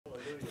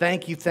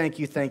Thank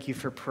you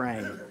for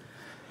praying.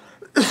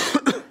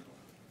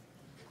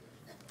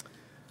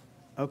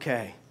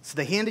 Okay, so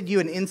they handed you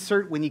an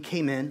insert when you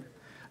came in.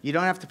 You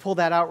don't have to pull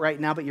that out right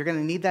now, but you're going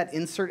to need that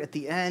insert at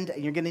the end,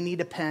 and you're going to need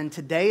a pen.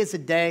 Today is a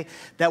day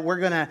that we're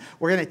going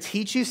to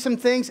teach you some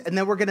things, and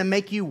then we're going to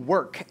make you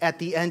work at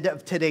the end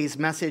of today's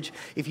message.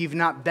 If you've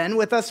not been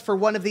with us for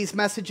one of these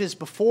messages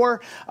before,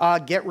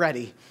 get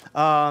ready.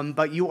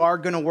 But you are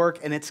going to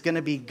work, and it's going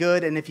to be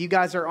good. And if you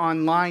guys are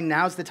online,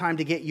 now's the time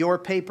to get your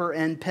paper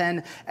and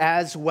pen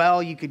as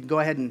well. You could go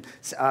ahead and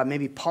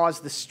maybe pause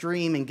the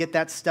stream and get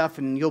that stuff,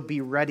 and you'll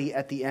be ready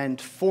at the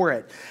end for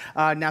it.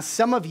 Now,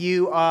 some of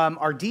you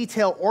are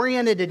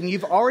detail-oriented, and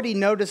you've already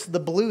noticed the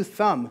blue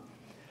thumb.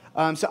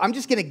 So I'm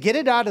just going to get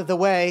it out of the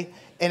way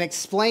and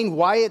explain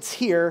why it's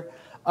here.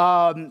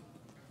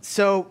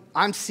 So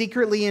I'm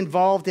secretly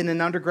involved in an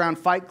underground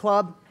fight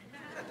club.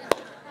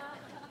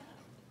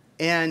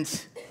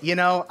 And, you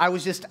know, I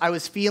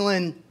was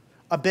feeling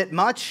a bit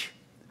much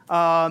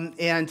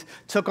and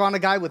took on a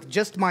guy with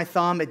just my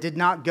thumb. It did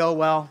not go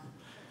well.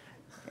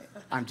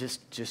 I'm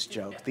just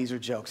jokes. These are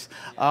jokes.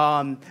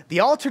 The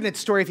alternate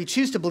story, if you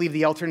choose to believe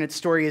the alternate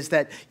story, is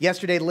that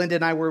yesterday Linda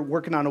and I were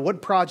working on a wood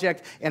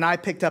project, and I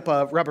picked up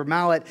a rubber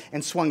mallet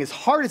and swung as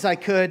hard as I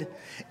could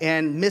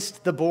and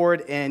missed the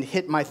board and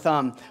hit my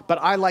thumb. But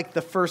I like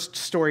the first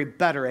story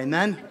better.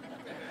 Amen?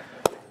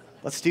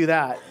 Let's do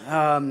that.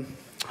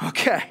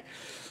 Okay.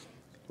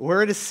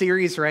 We're in a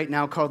series right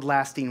now called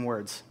Lasting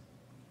Words.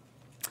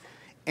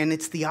 And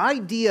it's the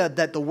idea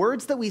that the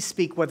words that we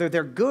speak, whether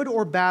they're good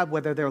or bad,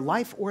 whether they're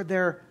life or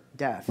they're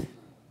death,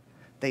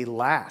 they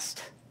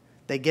last.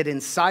 They get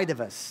inside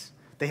of us.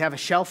 They have a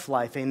shelf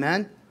life.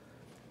 Amen?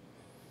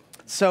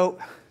 So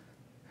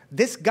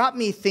this got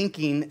me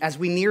thinking as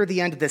we near the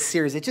end of this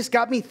series. It just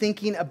got me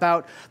thinking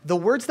about the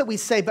words that we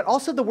say, but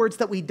also the words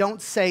that we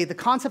don't say, the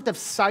concept of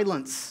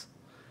silence,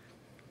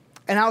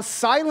 and how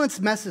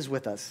silence messes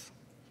with us.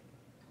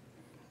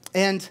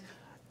 And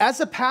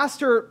as a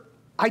pastor,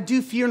 I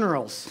do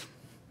funerals.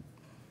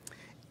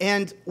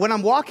 And when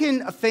I'm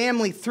walking a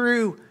family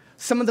through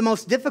some of the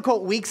most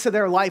difficult weeks of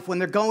their life, when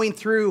they're going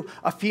through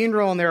a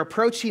funeral and they're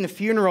approaching a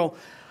funeral,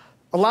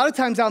 a lot of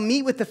times I'll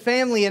meet with the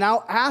family and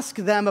I'll ask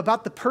them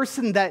about the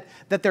person that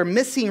they're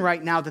missing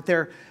right now, that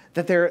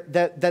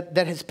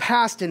has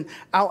passed. And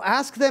I'll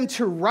ask them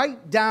to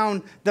write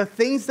down the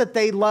things that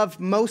they love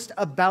most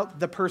about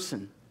the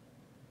person.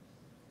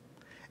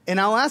 And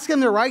I'll ask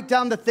them to write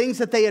down the things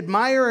that they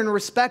admire and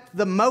respect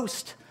the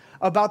most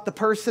about the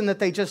person that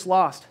they just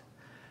lost.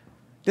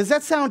 Does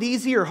that sound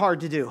easy or hard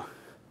to do?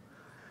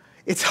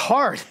 It's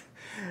hard.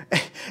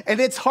 And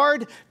it's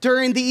hard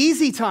during the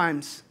easy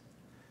times.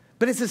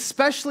 But it's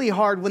especially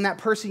hard when that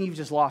person, you've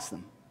just lost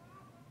them.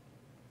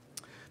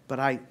 But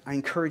I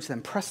encourage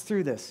them, press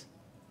through this.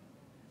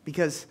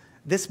 Because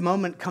this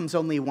moment comes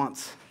only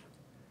once.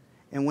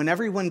 And when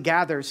everyone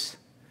gathers,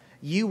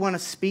 you want to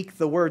speak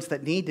the words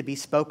that need to be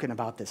spoken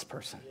about this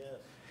person. Yes.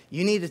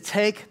 You need to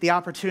take the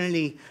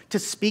opportunity to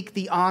speak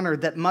the honor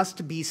that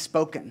must be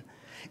spoken.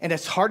 And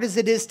as hard as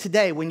it is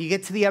today, when you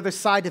get to the other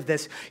side of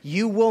this,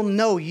 you will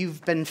know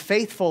you've been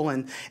faithful.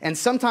 And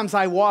sometimes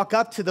I walk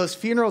up to those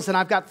funerals and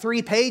I've got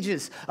 3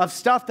 pages of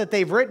stuff that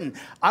they've written.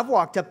 I've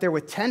walked up there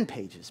with 10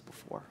 pages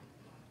before.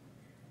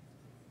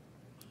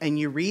 And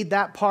you read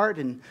that part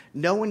and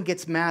no one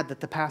gets mad that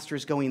the pastor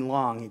is going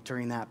long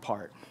during that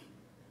part.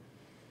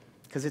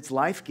 Because it's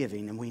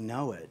life-giving and we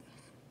know it.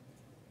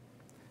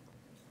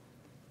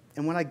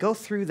 And when I go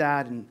through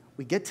that and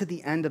we get to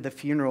the end of the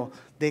funeral,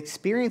 the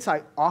experience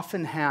I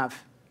often have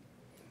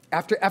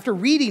after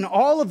reading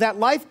all of that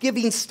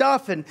life-giving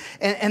stuff and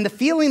the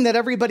feeling that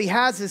everybody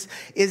has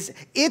is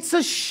it's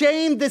a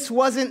shame this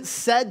wasn't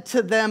said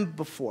to them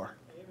before.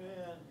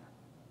 Amen.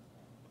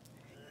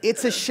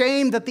 It's a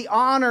shame that the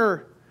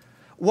honor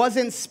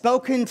wasn't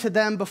spoken to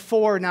them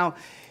before. Now,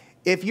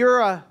 if you're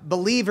a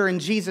believer in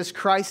Jesus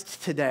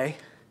Christ today,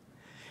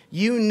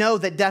 you know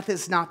that death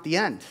is not the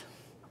end.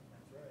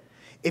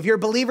 If you're a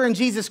believer in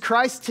Jesus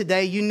Christ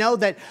today, you know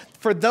that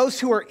for those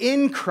who are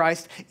in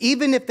Christ,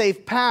 even if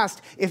they've passed,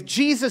 if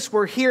Jesus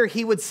were here,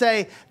 he would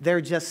say,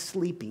 they're just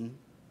sleeping.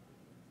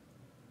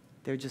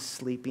 They're just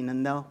sleeping,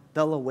 and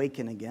they'll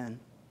awaken again.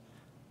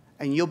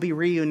 And you'll be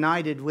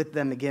reunited with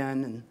them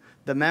again, and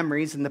the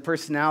memories and the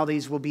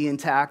personalities will be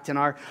intact, and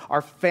our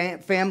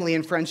family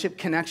and friendship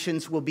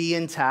connections will be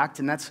intact,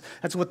 and that's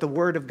what the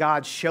Word of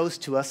God shows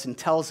to us and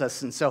tells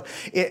us. And so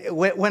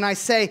when I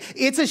say,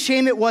 it's a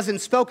shame it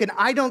wasn't spoken,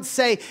 I don't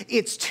say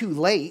it's too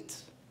late.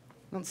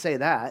 I don't say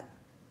that.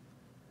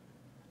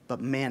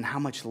 But man, how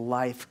much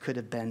life could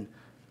have been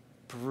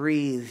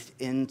breathed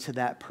into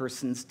that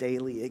person's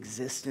daily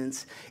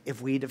existence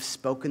if we'd have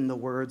spoken the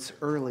words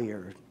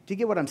earlier. Do you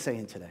get what I'm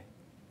saying today?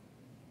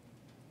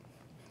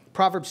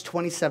 Proverbs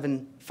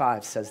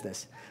 27:5 says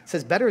this. It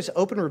says, better is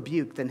open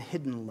rebuke than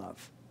hidden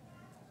love.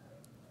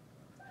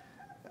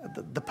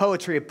 The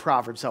poetry of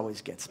Proverbs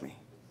always gets me.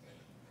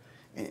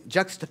 And it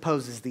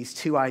juxtaposes these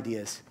two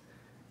ideas.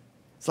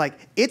 It's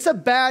like, it's a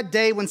bad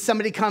day when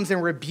somebody comes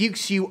and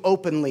rebukes you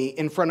openly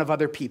in front of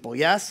other people,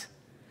 yes?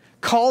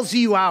 calls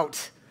you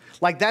out.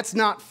 Like, that's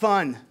not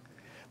fun.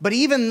 But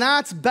even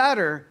that's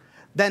better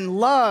than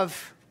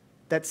love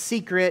that's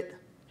secret,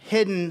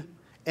 hidden,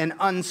 and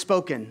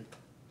unspoken.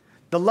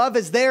 The love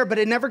is there, but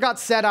it never got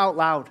said out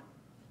loud.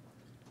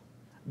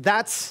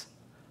 That's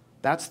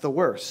the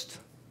worst.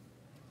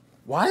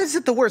 Why is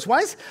it the worst?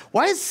 Why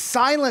is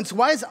silence,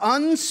 why is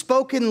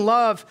unspoken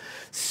love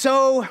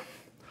so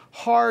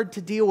hard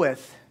to deal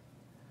with?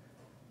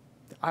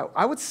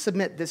 I would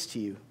submit this to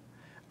you.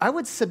 I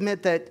would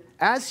submit that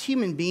as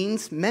human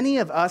beings, many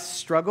of us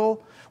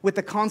struggle with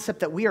the concept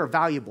that we are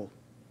valuable.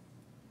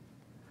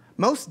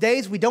 Most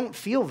days we don't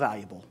feel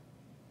valuable.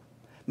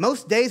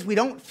 Most days we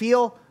don't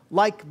feel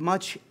like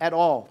much at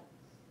all.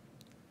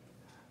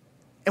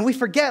 And we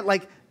forget,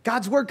 like,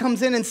 God's word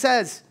comes in and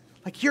says,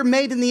 like, you're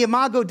made in the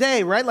imago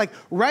Dei, right? Like,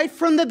 right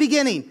from the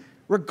beginning,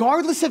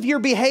 regardless of your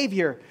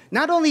behavior,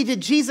 not only did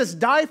Jesus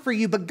die for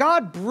you, but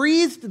God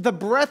breathed the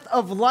breath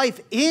of life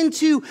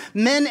into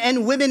men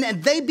and women,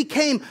 and they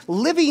became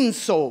living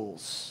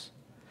souls.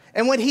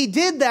 And when he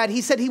did that,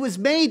 he said he was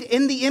made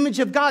in the image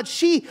of God.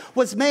 She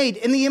was made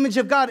in the image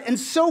of God. And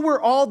so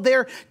we're all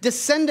their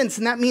descendants.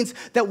 And that means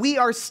that we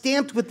are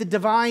stamped with the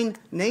divine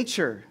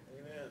nature.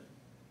 Amen.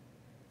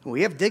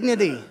 We have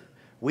dignity.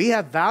 We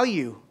have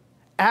value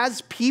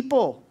as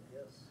people.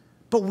 Yes.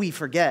 But we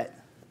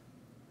forget.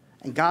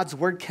 And God's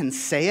word can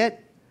say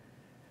it,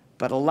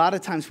 but a lot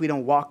of times we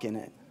don't walk in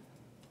it.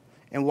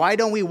 And why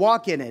don't we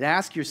walk in it?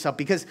 Ask yourself,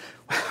 because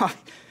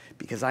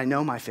I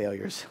know my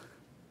failures.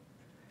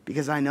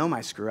 Because I know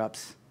my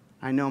screw-ups.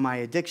 I know my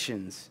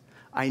addictions.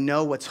 I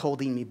know what's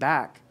holding me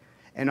back.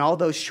 And all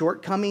those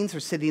shortcomings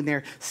are sitting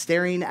there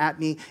staring at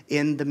me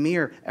in the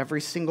mirror every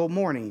single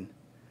morning.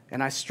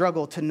 And I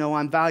struggle to know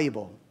I'm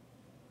valuable.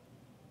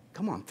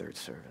 Come on, third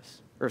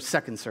service. Or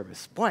second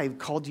service. Boy, I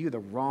called you the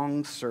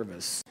wrong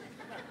service.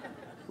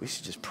 We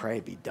should just pray,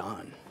 be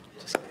done.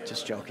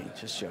 Just joking.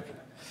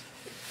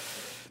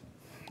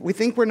 We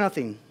think we're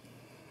nothing.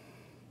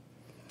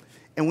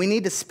 And we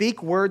need to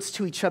speak words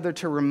to each other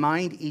to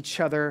remind each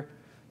other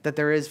that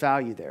there is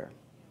value there.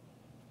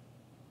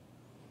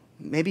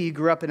 Maybe you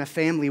grew up in a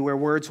family where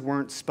words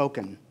weren't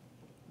spoken.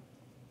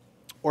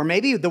 Or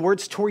maybe the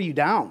words tore you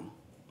down.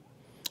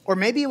 Or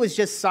maybe it was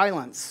just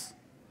silence.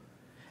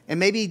 And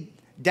maybe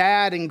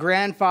dad and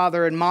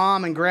grandfather and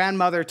mom and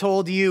grandmother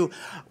told you,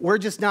 we're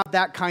just not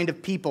that kind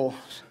of people.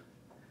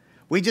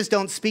 We just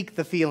don't speak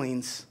the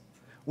feelings.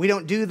 We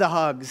don't do the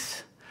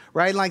hugs.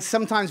 Right? Like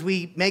sometimes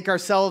we make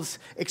ourselves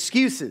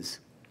excuses.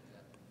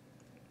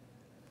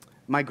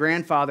 My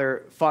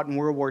grandfather fought in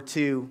World War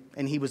II,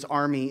 and he was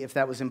Army, if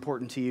that was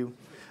important to you.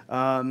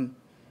 But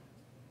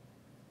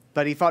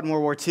he fought in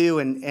World War II,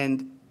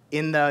 and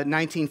in the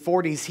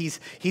 1940s,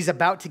 he's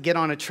about to get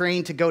on a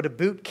train to go to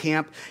boot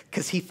camp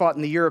because he fought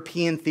in the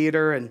European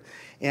theater.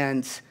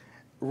 And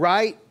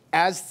right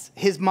as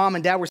his mom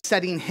and dad were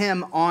setting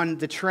him on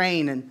the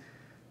train, and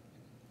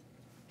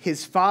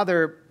his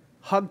father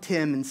hugged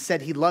him and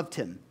said he loved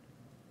him.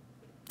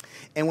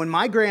 And when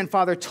my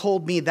grandfather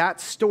told me that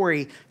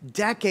story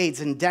decades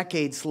and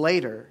decades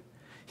later,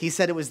 he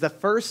said it was the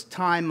first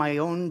time my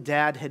own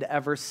dad had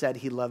ever said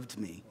he loved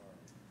me.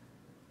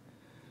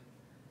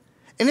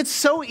 And it's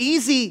so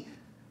easy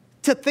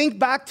to think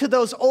back to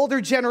those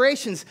older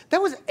generations.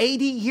 That was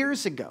 80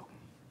 years ago.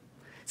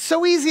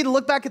 So easy to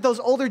look back at those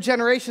older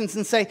generations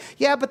and say,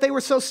 yeah, but they were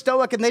so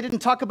stoic and they didn't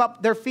talk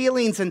about their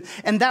feelings and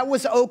that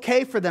was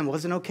okay for them. It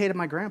wasn't okay to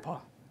my grandpa.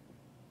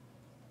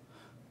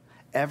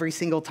 Every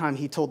single time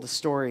he told the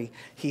story,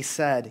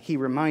 he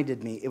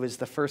reminded me it was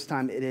the first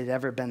time it had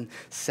ever been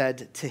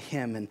said to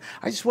him. And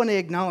I just want to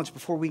acknowledge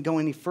before we go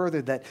any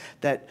further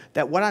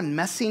that what I'm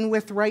messing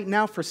with right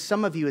now for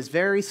some of you is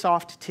very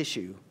soft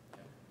tissue.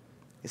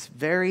 It's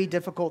very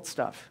difficult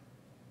stuff.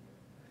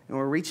 And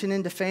we're reaching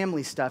into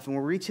family stuff, and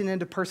we're reaching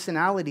into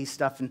personality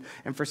stuff.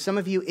 And for some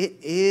of you, it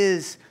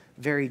is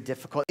very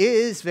difficult. It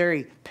is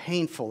very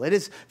painful. It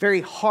is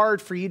very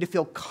hard for you to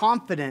feel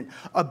confident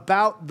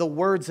about the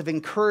words of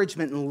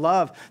encouragement and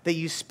love that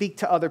you speak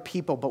to other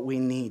people, but we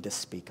need to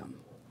speak them.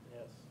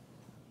 Yes.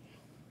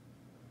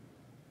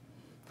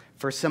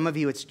 For some of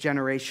you, it's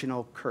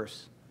generational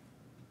curse.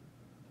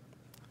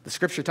 The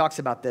scripture talks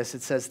about this.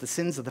 It says the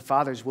sins of the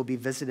fathers will be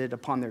visited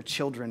upon their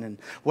children. And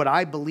what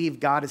I believe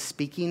God is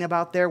speaking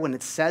about there when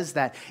it says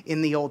that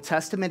in the Old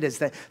Testament is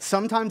that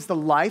sometimes the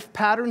life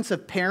patterns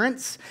of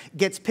parents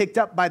gets picked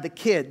up by the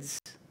kids.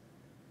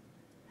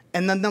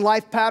 And then the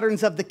life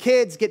patterns of the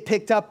kids get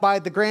picked up by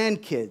the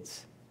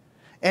grandkids.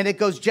 And it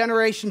goes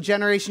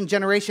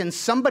generation.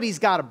 Somebody's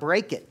got to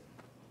break it.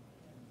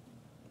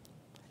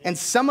 And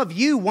some of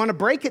you want to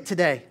break it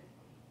today.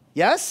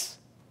 Yes?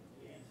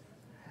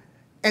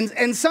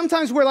 And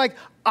sometimes we're like,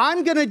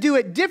 I'm going to do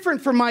it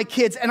different for my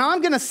kids, and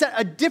I'm going to set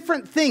a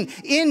different thing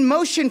in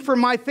motion for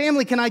my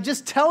family. Can I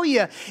just tell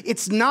you,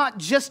 it's not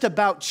just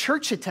about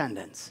church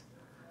attendance.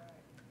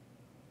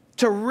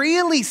 To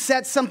really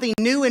set something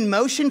new in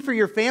motion for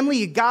your family,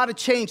 you got to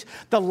change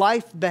the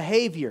life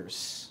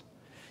behaviors.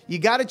 You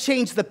got to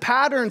change the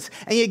patterns,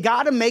 and you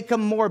got to make them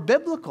more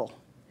biblical.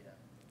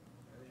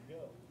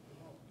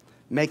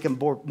 Make them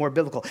more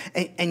biblical.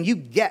 And you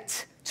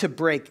get to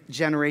break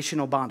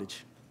generational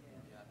bondage.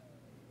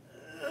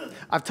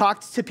 I've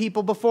talked to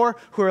people before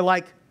who are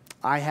like,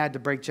 I had to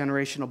break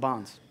generational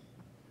bonds.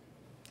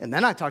 And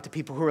then I talked to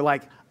people who are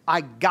like,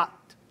 I got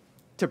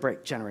to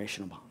break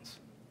generational bonds.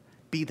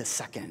 Be the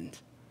second.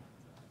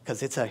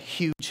 Because it's a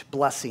huge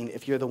blessing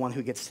if you're the one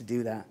who gets to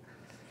do that.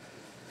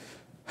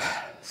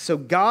 So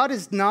God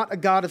is not a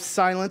God of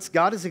silence.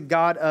 God is a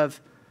God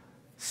of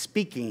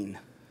speaking.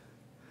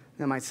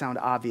 That might sound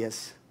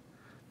obvious.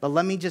 But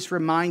let me just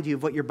remind you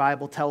of what your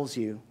Bible tells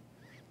you.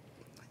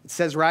 It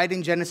says right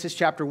in Genesis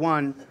chapter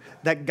 1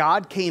 that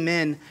God came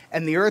in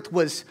and the earth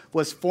was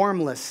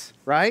formless,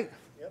 right?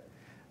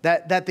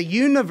 Yep. That the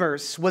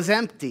universe was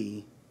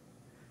empty.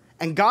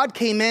 And God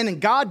came in and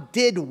God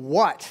did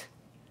what?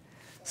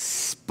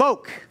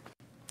 Spoke.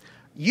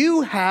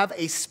 You have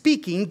a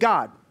speaking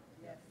God.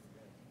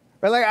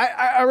 Right? Like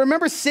I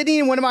remember sitting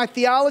in one of my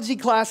theology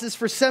classes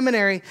for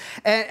seminary,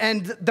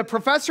 and the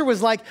professor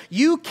was like,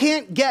 you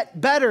can't get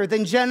better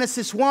than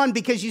Genesis 1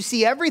 because you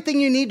see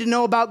everything you need to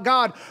know about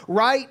God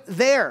right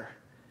there.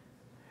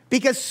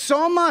 Because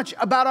so much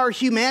about our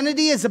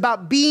humanity is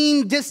about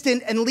being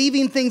distant and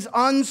leaving things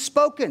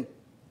unspoken.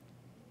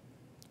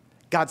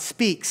 God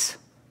speaks.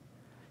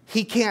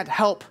 He can't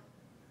help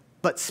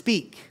but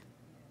speak.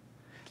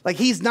 Like,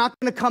 he's not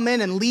going to come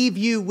in and leave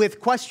you with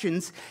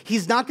questions.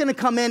 He's not going to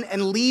come in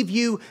and leave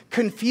you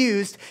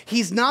confused.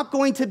 He's not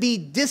going to be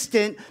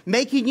distant,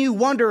 making you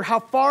wonder how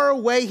far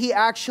away he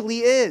actually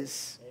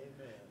is.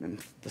 Amen.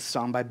 And the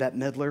song by Bette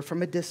Midler,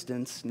 From a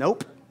Distance.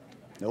 Nope.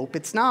 Nope,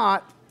 it's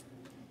not.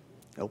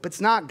 Nope, it's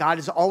not. God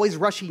is always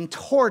rushing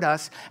toward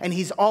us, and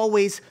he's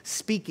always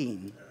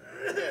speaking.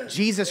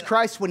 Jesus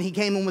Christ, when he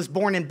came and was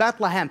born in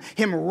Bethlehem,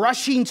 him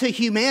rushing to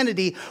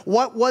humanity,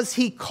 what was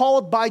he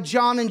called by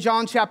John in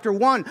John chapter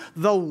 1?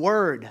 The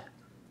Word,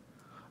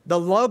 the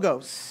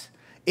Logos.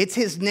 It's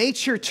his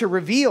nature to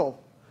reveal.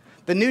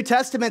 The New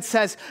Testament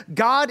says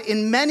God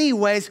in many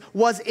ways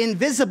was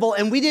invisible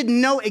and we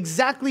didn't know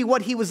exactly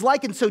what he was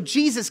like. And so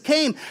Jesus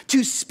came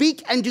to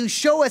speak and to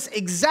show us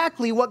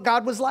exactly what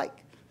God was like.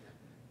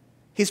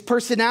 His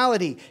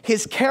personality,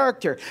 his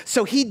character.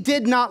 So he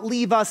did not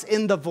leave us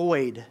in the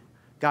void.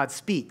 God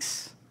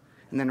speaks.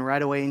 And then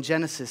right away in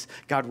Genesis,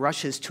 God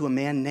rushes to a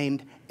man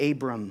named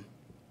Abram.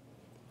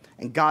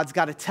 And God's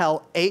got to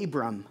tell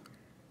Abram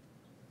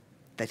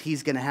that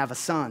he's going to have a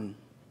son.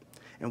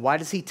 And why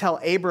does he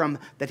tell Abram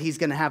that he's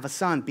going to have a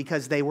son?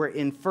 Because they were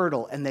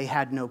infertile and they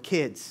had no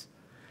kids.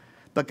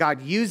 But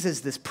God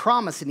uses this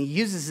promise and he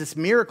uses this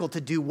miracle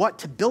to do what?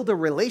 To build a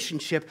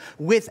relationship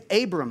with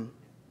Abram.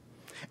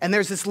 And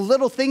there's this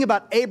little thing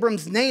about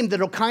Abram's name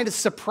that'll kind of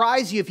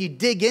surprise you if you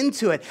dig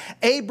into it.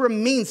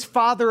 Abram means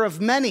father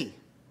of many,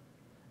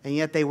 and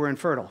yet they were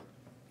infertile.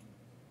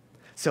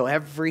 So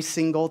every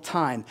single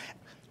time,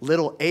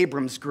 little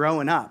Abram's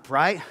growing up,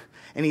 right?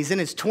 And he's in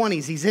his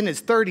 20s, he's in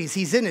his 30s,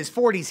 he's in his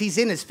 40s, he's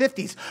in his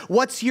 50s.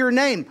 What's your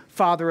name?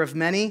 Father of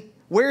many.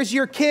 Where's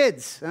your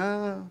kids?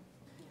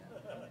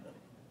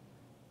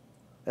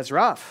 That's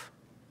rough.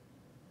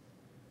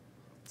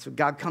 So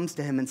God comes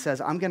to him and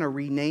says, I'm going to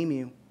rename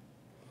you.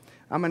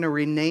 I'm going to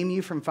rename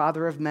you from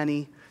father of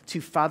many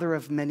to father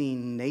of many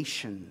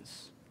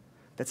nations.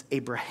 That's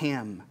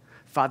Abraham,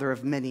 father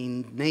of many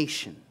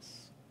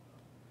nations.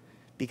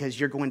 Because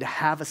you're going to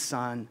have a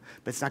son,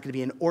 but it's not going to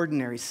be an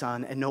ordinary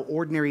son, and no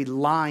ordinary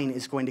line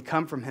is going to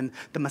come from him.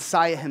 The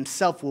Messiah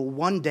himself will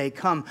one day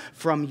come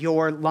from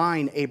your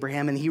line,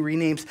 Abraham. And he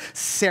renames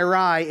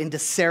Sarai into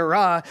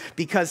Sarah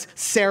because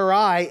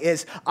Sarai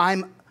is,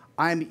 I'm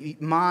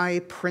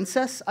my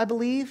princess, I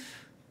believe.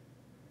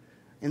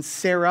 And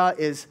Sarah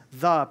is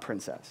the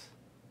princess.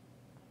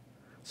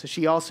 So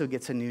she also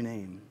gets a new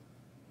name.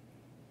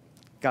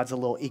 God's a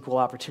little equal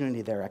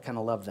opportunity there. I kind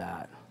of love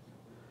that.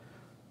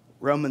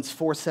 Romans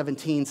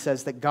 4:17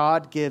 says that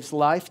God gives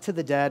life to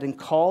the dead and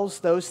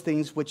calls those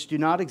things which do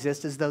not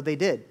exist as though they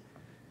did.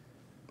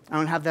 I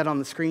don't have that on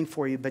the screen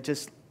for you, but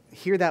just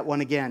hear that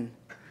one again,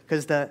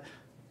 because the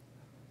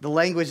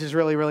language is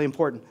really, really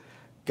important.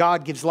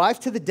 God gives life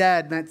to the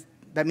dead, and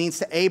that means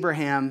to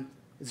Abraham,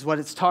 is what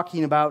it's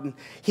talking about. And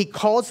he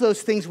calls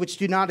those things which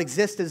do not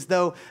exist as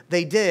though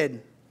they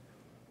did.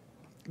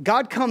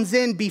 God comes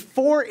in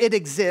before it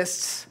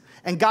exists,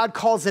 and God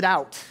calls it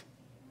out.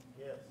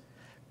 Yes.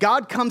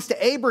 God comes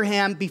to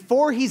Abraham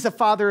before he's a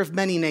father of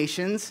many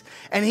nations,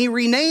 and he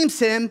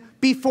renames him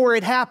before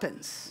it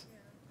happens.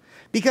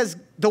 Because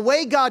the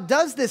way God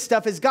does this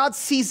stuff is God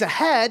sees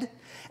ahead,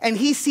 and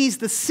he sees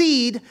the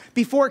seed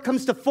before it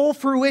comes to full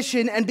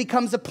fruition and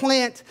becomes a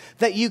plant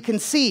that you can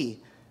see.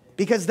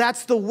 Because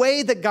that's the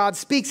way that God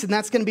speaks, and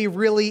that's going to be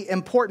really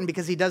important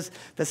because he does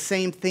the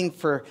same thing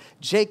for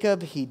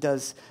Jacob. He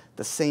does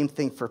the same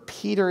thing for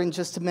Peter in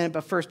just a minute.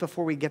 But first,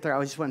 before we get there,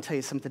 I just want to tell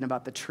you something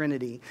about the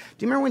Trinity.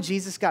 Do you remember when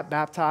Jesus got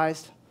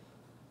baptized?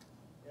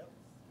 Yep.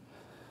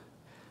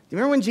 Do you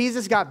remember when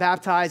Jesus got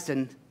baptized?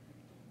 And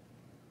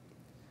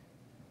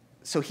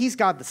so he's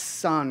God the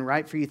Son,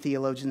 right, for you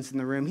theologians in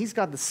the room. He's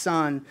God the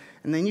Son,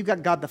 and then you've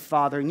got God the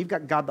Father, and you've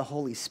got God the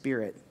Holy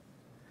Spirit.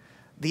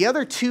 the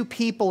other two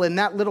people in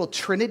that little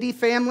Trinity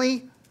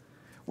family,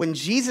 when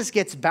Jesus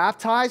gets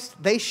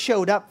baptized, they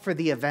showed up for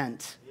the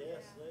event. Yes,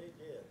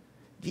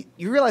 they did.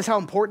 You realize how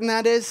important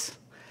that is?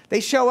 They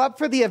show up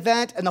for the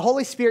event, and the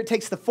Holy Spirit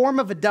takes the form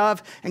of a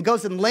dove and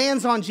goes and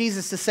lands on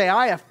Jesus to say,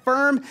 I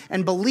affirm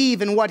and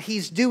believe in what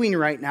he's doing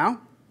right now.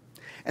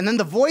 And then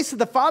the voice of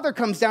the Father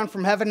comes down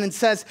from heaven and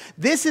says,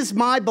 this is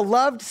my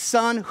beloved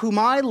Son whom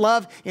I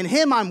love. In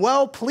him I'm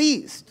well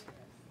pleased.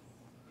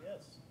 Yes.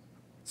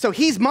 So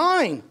he's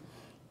mine,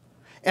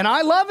 and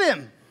I love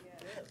him,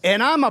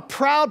 and I'm a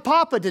proud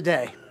papa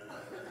today.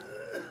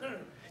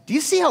 Do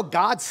you see how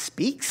God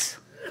speaks?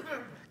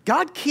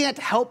 God can't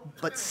help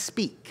but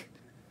speak.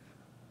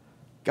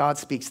 God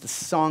speaks. The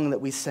song that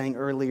we sang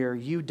earlier,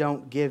 you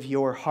don't give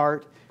your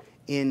heart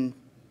in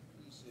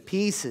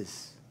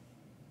pieces.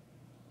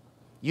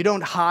 You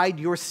don't hide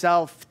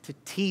yourself to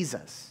tease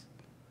us.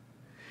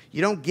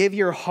 You don't give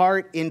your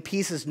heart in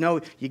pieces.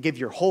 No, you give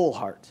your whole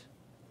heart.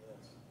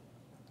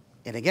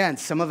 And again,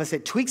 some of us,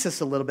 it tweaks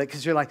us a little bit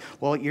because you're like,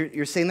 well,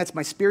 you're saying that's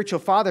my spiritual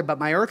father, but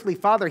my earthly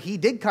father, he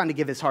did kind of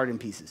give his heart in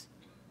pieces.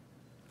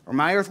 Or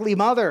my earthly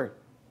mother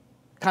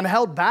kind of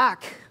held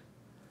back.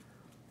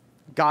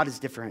 God is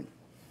different.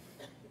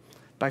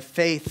 By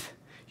faith,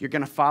 you're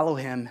going to follow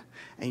him,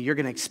 and you're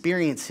going to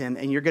experience him,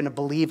 and you're going to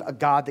believe a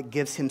God that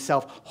gives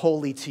himself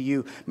wholly to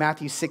you.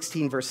 Matthew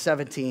 16, verse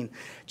 17.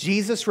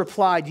 Jesus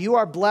replied, you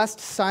are blessed,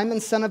 Simon,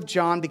 son of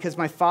John, because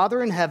my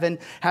Father in heaven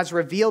has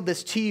revealed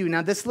this to you.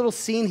 Now, this little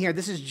scene here,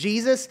 this is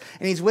Jesus,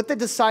 and he's with the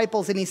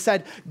disciples, and he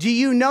said, do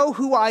you know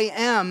who I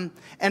am?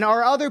 And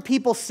are other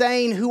people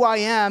saying who I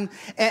am?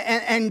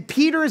 And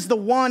Peter is the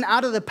one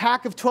out of the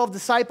pack of 12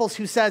 disciples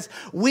who says,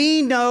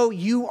 we know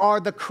you are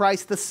the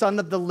Christ, the Son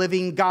of the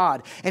living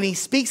God. And he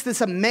speaks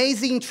this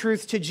amazing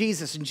truth to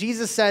Jesus. And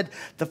Jesus said,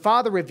 the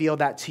Father revealed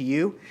that to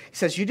you. He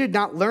says, you did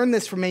not learn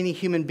this from any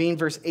human being.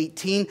 Verse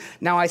 18,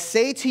 now I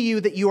say to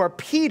you that you are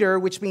Peter,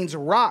 which means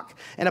rock.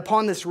 And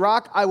upon this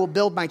rock I will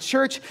build my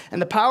church,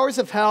 and the powers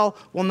of hell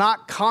will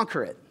not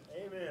conquer it.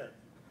 Amen.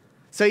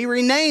 So he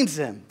renames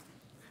him,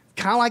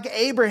 kind of like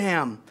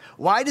Abraham.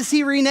 Why does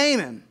he rename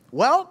him?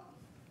 Well,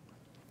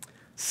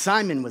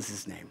 Simon was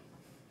his name.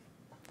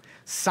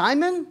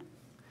 Simon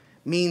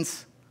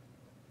means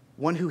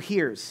one who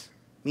hears,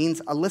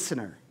 means a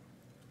listener.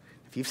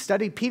 If you've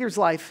studied Peter's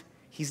life,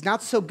 he's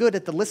not so good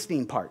at the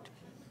listening part.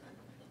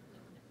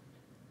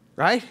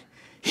 Right?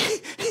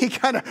 He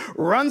kind of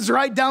runs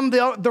right down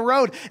the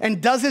road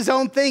and does his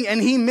own thing,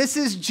 and he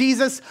misses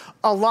Jesus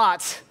a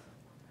lot.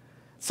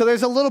 So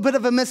there's a little bit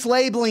of a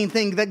mislabeling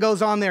thing that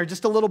goes on there,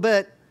 just a little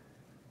bit.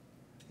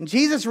 And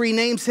Jesus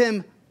renames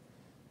him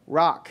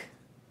Rock,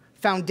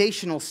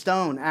 foundational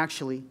stone,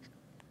 actually.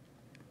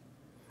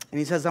 And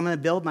he says, I'm going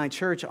to build my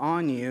church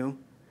on you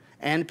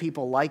and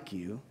people like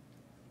you.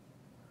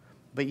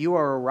 But you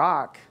are a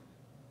rock.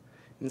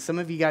 And some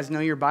of you guys know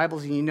your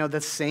Bibles, and you know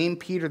the same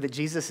Peter that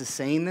Jesus is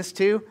saying this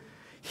to,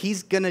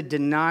 he's going to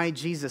deny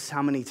Jesus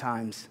how many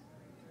times?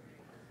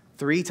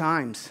 3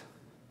 times.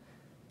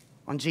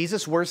 On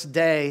Jesus' worst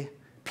day,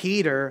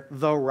 Peter,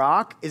 the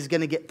rock, is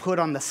going to get put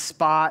on the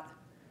spot,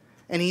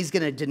 and he's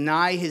going to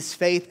deny his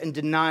faith and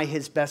deny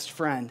his best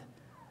friend.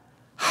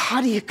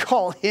 How do you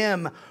call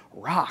him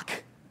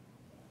rock?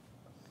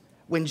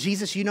 When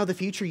Jesus, you know the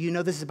future, you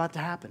know this is about to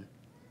happen.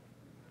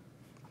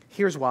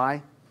 Here's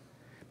why.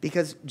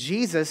 Because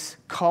Jesus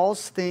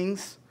calls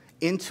things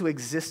into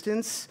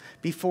existence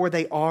before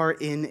they are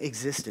in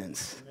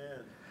existence.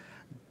 Amen.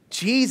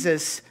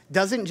 Jesus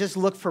doesn't just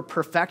look for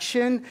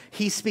perfection.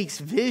 He speaks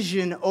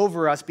vision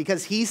over us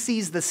because he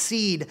sees the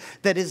seed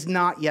that is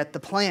not yet the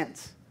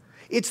plant.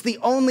 It's the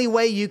only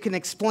way you can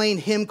explain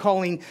him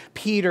calling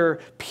Peter,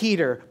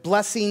 Peter.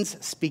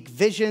 Blessings speak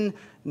vision,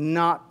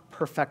 not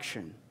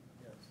perfection.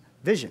 Yes.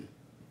 Vision.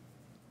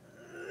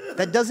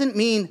 That doesn't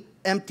mean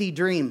empty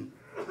dream.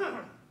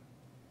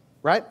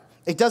 Right?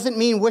 It doesn't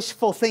mean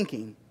wishful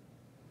thinking.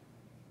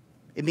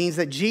 It means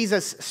that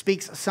Jesus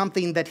speaks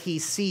something that he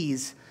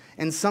sees,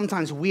 and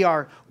sometimes we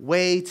are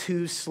way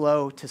too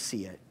slow to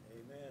see it.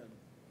 Amen.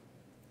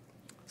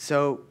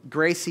 So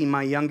Gracie,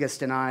 my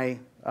youngest, and I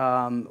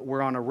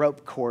were on a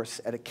rope course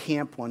at a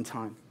camp one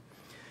time.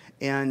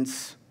 And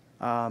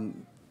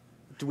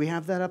do we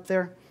have that up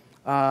there?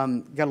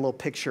 Got a little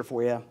picture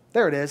for you.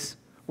 There it is.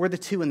 We're the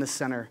 2 in the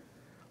center,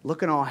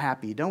 looking all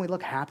happy. Don't we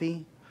look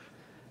happy?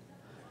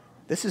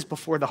 This is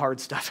before the hard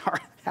stuff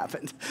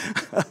happened.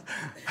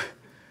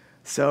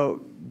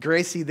 So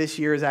Gracie this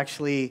year is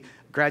actually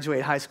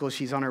graduated high school.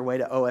 She's on her way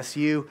to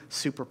OSU.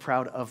 Super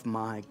proud of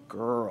my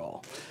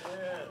girl.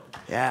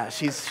 Yeah,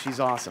 she's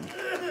awesome.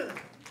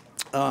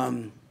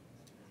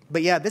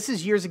 But yeah, this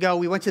is years ago.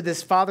 We went to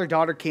this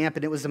father-daughter camp,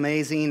 and it was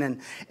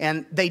amazing.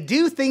 And they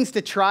do things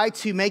to try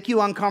to make you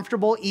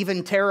uncomfortable,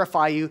 even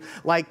terrify you,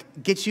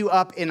 like get you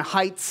up in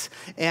heights.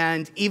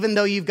 And even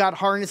though you've got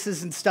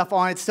harnesses and stuff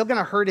on, it's still going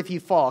to hurt if you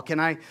fall. Can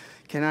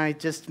Can I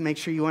just make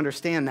sure you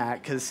understand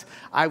that? Because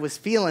I was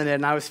feeling it,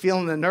 and I was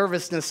feeling the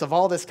nervousness of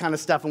all this kind of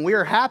stuff. And we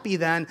were happy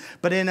then,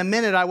 but in a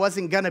minute, I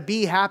wasn't going to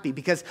be happy.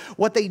 Because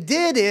what they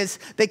did is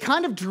they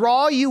kind of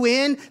draw you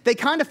in. They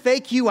kind of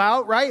fake you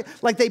out, right?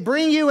 Like they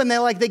bring you and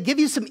they give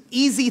you some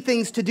easy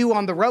things to do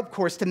on the rope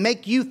course to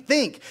make you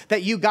think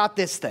that you got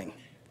this thing.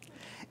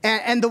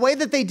 And the way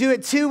that they do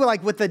it too,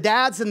 like with the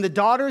dads and the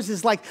daughters,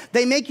 is like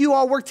they make you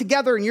all work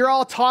together and you're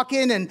all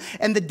talking and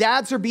the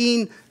dads are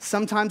being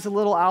sometimes a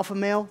little alpha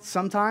male,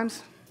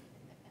 sometimes.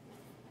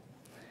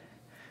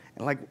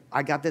 And like,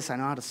 I got this, I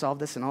know how to solve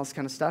this and all this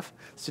kind of stuff.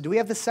 So do we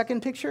have the second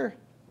picture?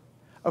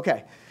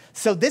 Okay,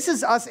 so this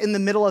is us in the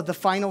middle of the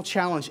final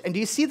challenge. And do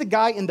you see the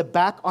guy in the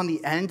back on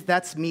the end?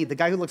 That's me, the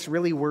guy who looks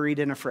really worried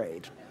and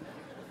afraid.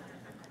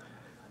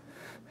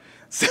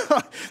 So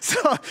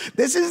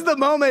this is the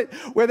moment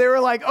where they were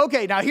like,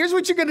 okay, now here's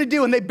what you're going to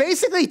do. And they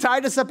basically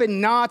tied us up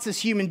in knots as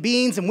human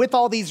beings and with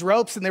all these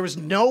ropes, and there was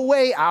no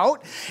way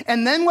out.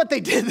 And then what they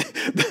did,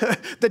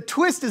 the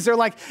twist is they're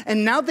like,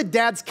 and now the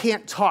dads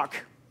can't talk.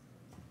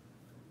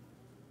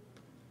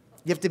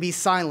 You have to be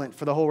silent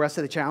for the whole rest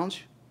of the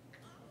challenge,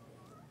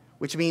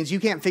 which means you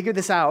can't figure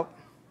this out.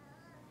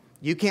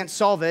 You can't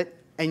solve it,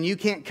 and you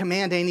can't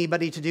command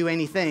anybody to do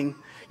anything.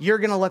 You're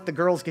going to let the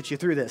girls get you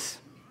through this.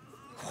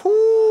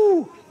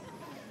 Whoo!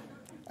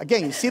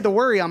 Again, you see the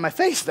worry on my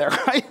face there,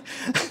 right?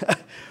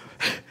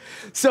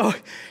 So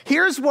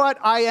here's what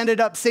I ended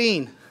up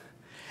seeing.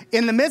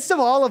 In the midst of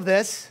all of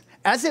this,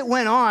 as it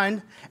went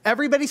on,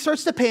 everybody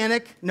starts to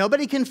panic.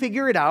 Nobody can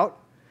figure it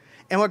out.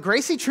 And what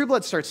Gracie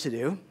Trueblood starts to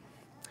do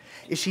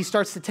is she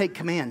starts to take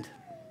command.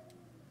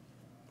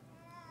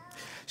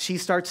 She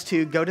starts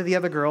to go to the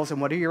other girls, and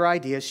what are your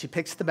ideas? She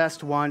picks the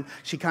best one.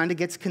 She kind of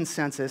gets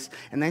consensus,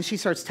 and then she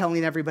starts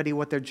telling everybody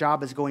what their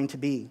job is going to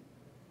be.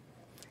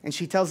 And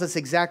she tells us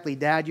exactly,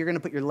 Dad, you're going to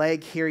put your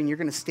leg here and you're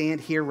going to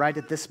stand here right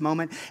at this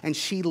moment. And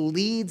she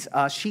leads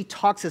us, she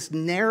talks us,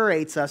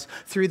 narrates us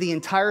through the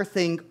entire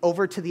thing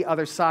over to the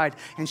other side.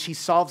 And she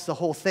solves the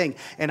whole thing.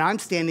 And I'm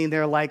standing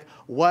there like,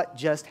 what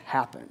just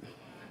happened?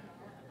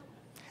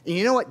 And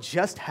you know what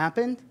just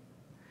happened?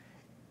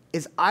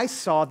 Is I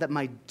saw that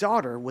my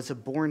daughter was a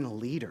born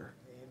leader.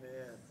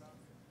 Amen.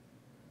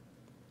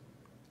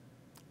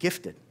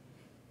 Gifted.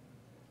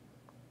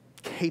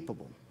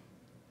 Capable.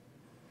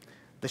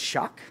 The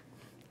shock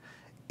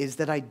is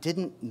that I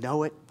didn't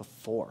know it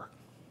before.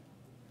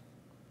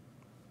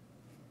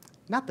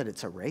 Not that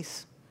it's a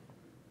race,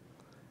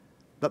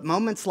 but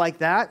moments like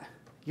that,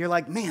 you're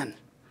like, man,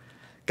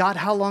 God,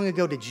 how long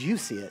ago did you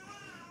see it?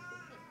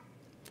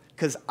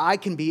 Because I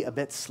can be a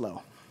bit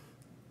slow.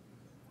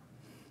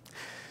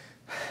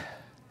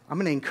 I'm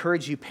going to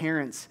encourage you,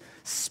 parents,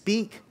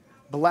 speak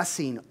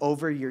blessing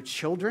over your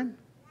children,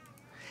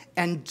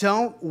 and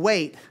don't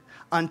wait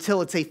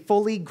until it's a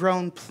fully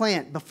grown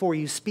plant before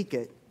you speak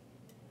it.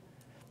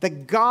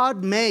 That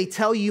God may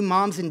tell you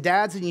moms and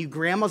dads and you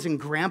grandmas and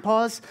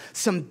grandpas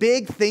some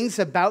big things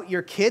about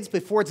your kids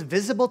before it's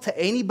visible to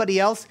anybody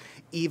else,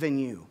 even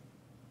you.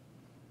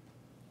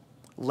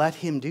 Let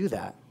him do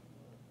that.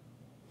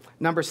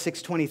 Number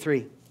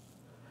 623.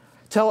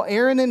 Tell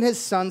Aaron and his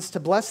sons to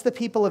bless the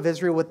people of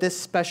Israel with this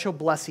special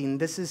blessing.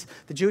 This is,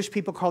 the Jewish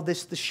people call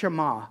this the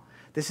Shema.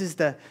 This is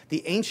the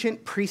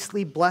ancient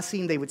priestly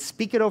blessing. They would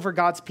speak it over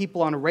God's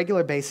people on a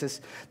regular basis.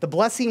 The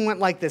blessing went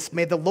like this.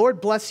 May the Lord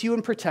bless you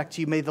and protect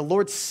you. May the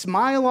Lord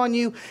smile on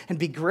you and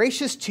be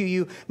gracious to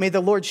you. May the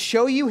Lord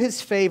show you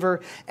his favor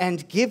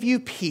and give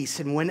you peace.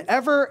 And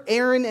whenever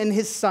Aaron and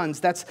his sons,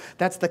 that's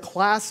the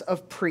class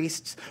of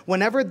priests,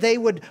 whenever they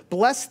would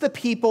bless the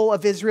people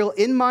of Israel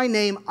in my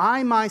name,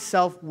 I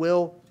myself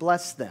will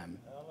bless them.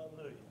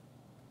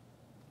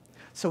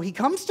 So he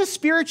comes to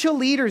spiritual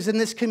leaders in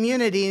this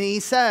community and he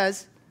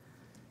says,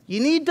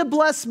 you need to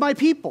bless my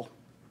people.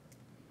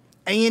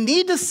 And you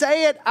need to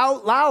say it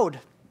out loud.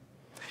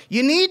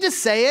 You need to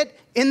say it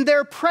in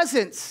their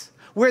presence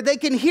where they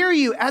can hear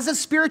you as a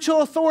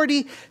spiritual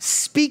authority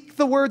speak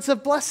the words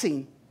of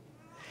blessing.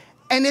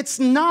 And it's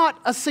not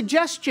a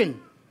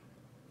suggestion.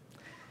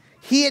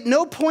 He at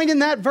no point in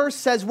that verse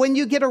says when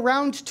you get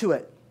around to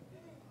it.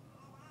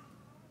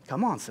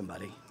 Come on,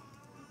 somebody. He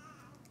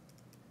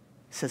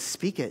says,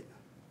 speak it.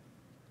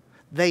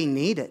 They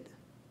need it.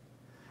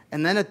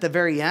 And then at the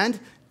very end,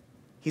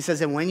 he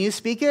says, and when you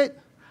speak it,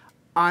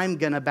 I'm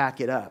going to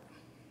back it up.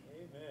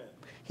 Amen.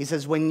 He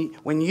says,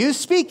 when you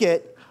speak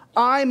it,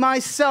 I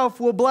myself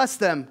will bless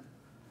them.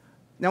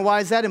 Now,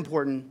 why is that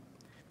important?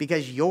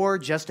 Because you're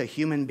just a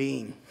human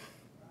being.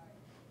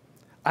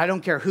 I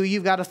don't care who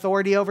you've got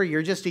authority over,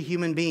 you're just a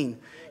human being.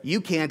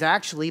 You can't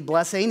actually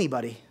bless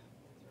anybody.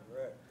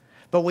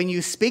 But when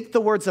you speak the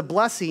words of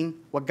blessing,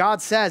 what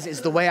God says is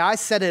the way I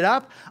set it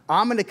up,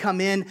 I'm going to come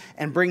in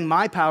and bring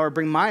my power,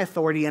 bring my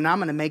authority, and I'm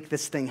going to make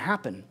this thing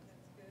happen.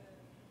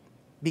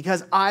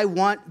 Because I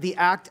want the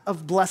act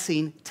of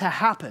blessing to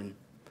happen.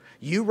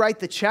 You write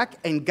the check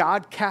and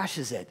God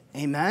cashes it.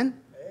 Amen?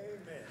 Amen.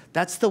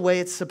 That's the way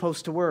it's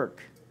supposed to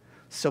work.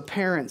 So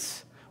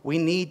parents, we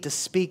need to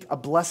speak a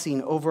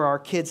blessing over our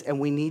kids and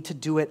we need to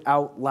do it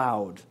out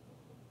loud.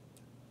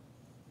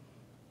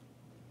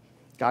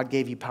 God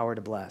gave you power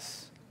to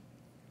bless.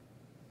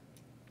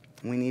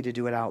 We need to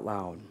do it out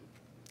loud.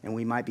 And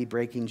we might be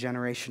breaking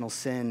generational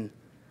sin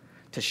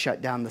to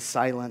shut down the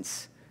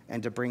silence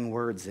and to bring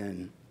words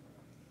in.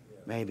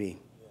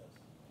 Maybe.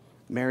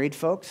 Married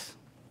folks,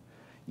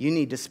 you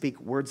need to speak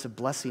words of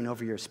blessing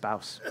over your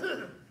spouse.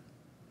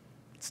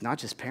 It's not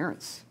just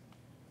parents.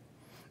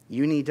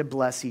 You need to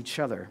bless each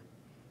other.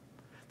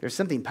 There's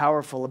something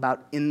powerful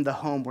about in the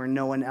home where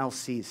no one else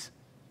sees.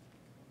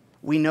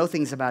 We know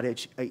things about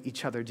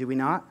each other, do we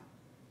not?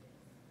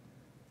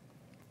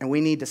 And we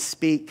need to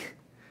speak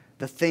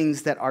the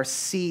things that are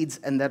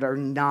seeds and that are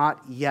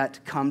not yet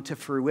come to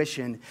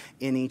fruition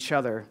in each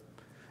other.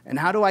 And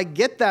how do I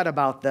get that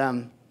about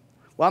them?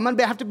 Well, I'm going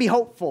to have to be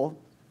hopeful,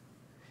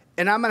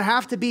 and I'm going to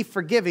have to be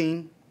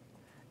forgiving,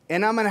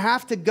 and I'm going to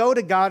have to go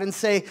to God and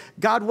say,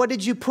 God, what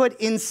did you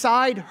put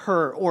inside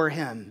her or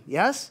him?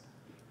 Yes?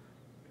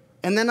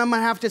 And then I'm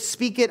going to have to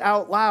speak it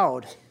out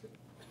loud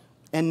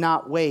and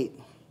not wait.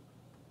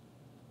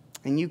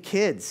 And you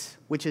kids,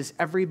 which is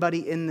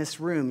everybody in this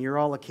room, you're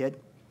all a kid.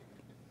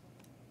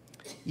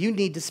 You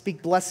need to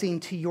speak blessing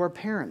to your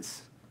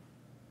parents,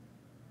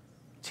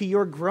 to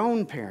your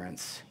grown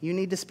parents. You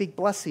need to speak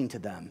blessing to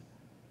them.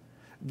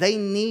 They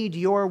need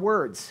your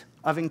words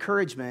of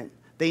encouragement.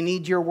 They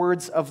need your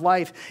words of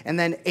life. And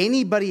then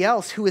anybody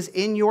else who is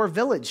in your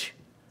village.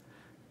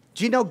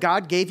 Do you know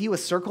God gave you a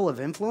circle of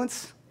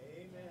influence?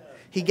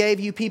 He gave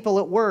you people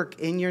at work,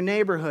 in your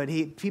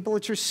neighborhood, people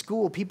at your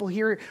school, people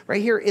here,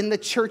 right here in the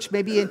church,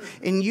 maybe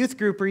in youth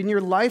group or in your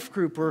life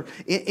group or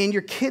in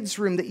your kids'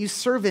 room that you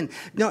serve in.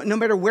 No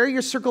matter where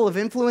your circle of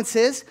influence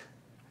is,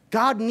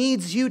 God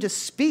needs you to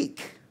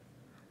speak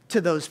to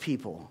those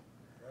people.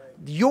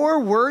 Right. Your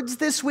words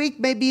this week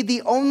may be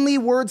the only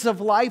words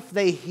of life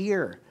they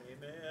hear.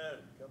 Amen.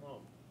 Come on.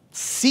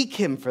 Seek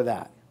him for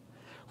that.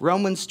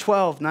 Romans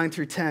 12, 9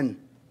 through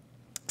 10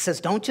 says,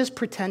 don't just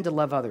pretend to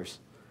love others.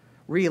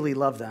 Really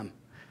love them.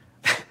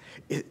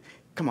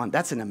 Come on,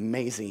 that's an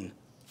amazing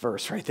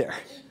verse right there.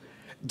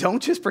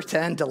 Don't just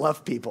pretend to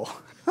love people.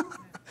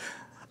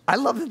 I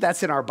love that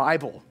that's in our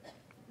Bible.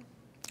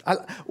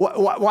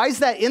 Why is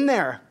that in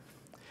there?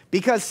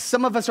 Because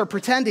some of us are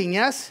pretending,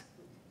 yes?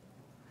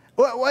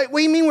 What do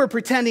you mean we're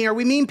pretending? Are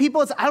we mean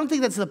people? I don't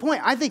think that's the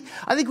point. I think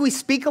we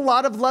speak a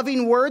lot of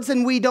loving words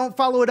and we don't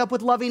follow it up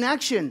with loving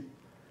action.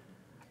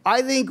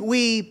 I think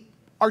we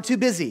are too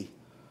busy.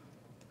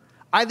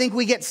 I think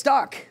we get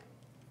stuck.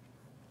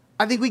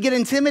 I think we get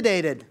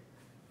intimidated.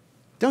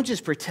 Don't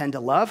just pretend to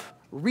love,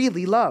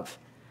 really love.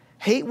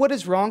 Hate what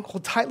is wrong,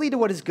 hold tightly to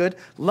what is good,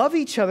 love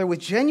each other with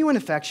genuine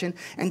affection,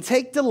 and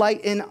take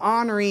delight in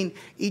honoring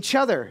each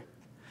other.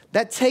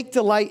 That take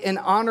delight in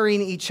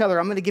honoring each other.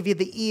 I'm going to give you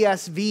the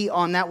ESV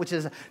on that, which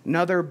is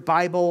another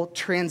Bible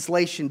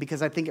translation,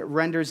 because I think it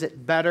renders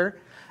it better.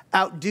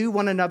 Outdo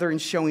one another in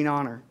showing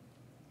honor.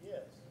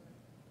 Yes.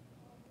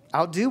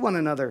 Outdo one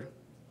another.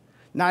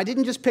 Now, I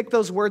didn't just pick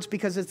those words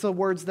because it's the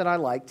words that I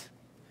liked.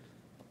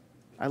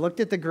 I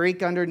looked at the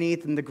Greek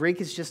underneath, and the Greek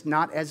is just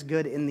not as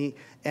good in the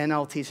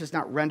NLT. It's just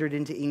not rendered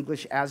into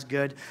English as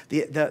good.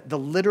 The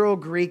literal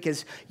Greek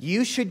is,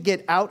 you should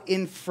get out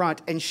in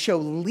front and show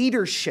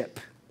leadership.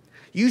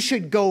 You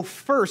should go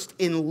first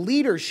in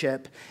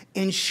leadership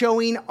in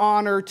showing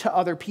honor to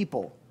other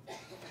people.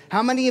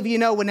 How many of you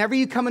know whenever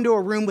you come into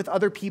a room with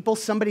other people,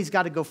 somebody's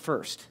got to go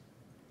first?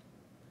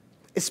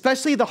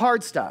 Especially the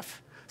hard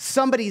stuff.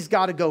 Somebody's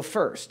got to go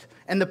first.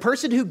 And the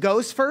person who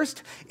goes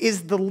first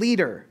is the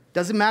leader.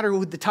 Doesn't matter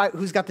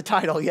who's got the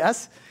title,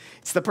 yes?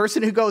 It's the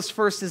person who goes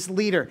first as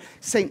leader,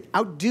 saying,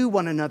 outdo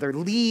one another,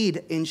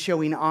 lead in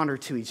showing honor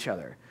to each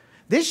other.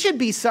 This should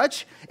be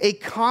such a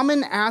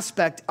common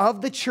aspect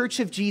of the Church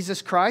of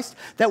Jesus Christ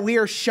that we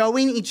are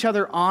showing each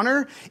other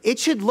honor. It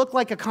should look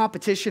like a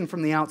competition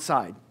from the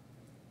outside.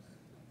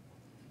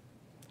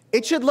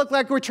 It should look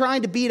like we're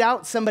trying to beat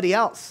out somebody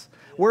else.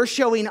 We're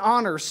showing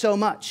honor so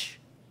much.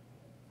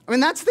 I mean,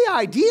 that's the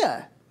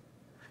idea.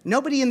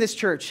 Nobody in this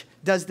church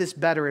does this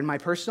better, in my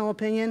personal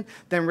opinion,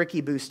 than Ricky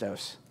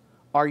Bustos,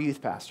 our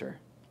youth pastor.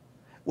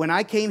 When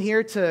I came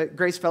here to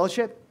Grace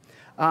Fellowship,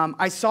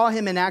 I saw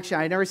him in action.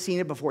 I had never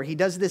seen it before. He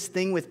does this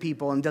thing with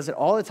people and does it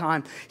all the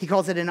time. He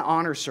calls it an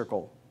honor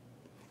circle.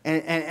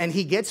 And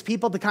he gets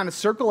people to kind of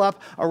circle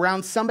up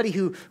around somebody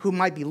who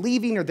might be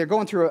leaving or they're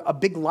going through a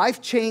big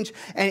life change.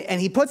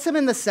 And he puts them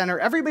in the center.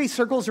 Everybody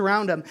circles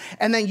around them.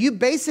 And then you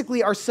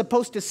basically are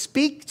supposed to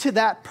speak to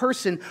that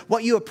person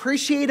what you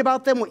appreciate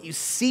about them, what you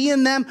see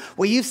in them,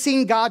 what you've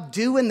seen God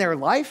do in their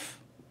life.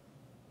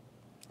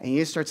 And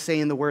you start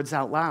saying the words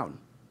out loud.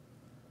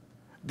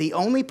 The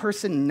only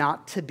person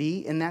not to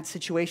be in that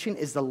situation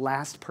is the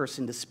last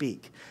person to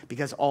speak,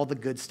 because all the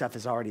good stuff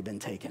has already been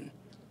taken.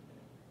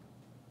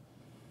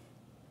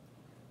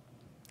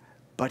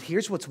 But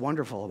here's what's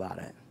wonderful about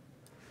it.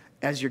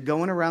 As you're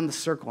going around the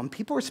circle, and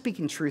people are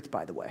speaking truth,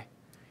 by the way.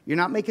 You're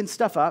not making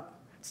stuff up.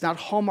 It's not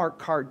Hallmark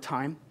card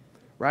time,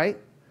 right?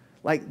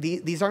 Like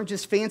these aren't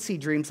just fancy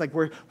dreams. Like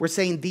we're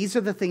saying these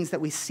are the things that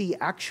we see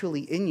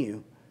actually in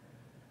you.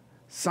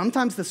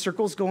 Sometimes the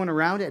circle's going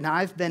around it, and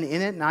I've been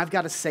in it, and I've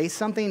got to say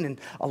something, and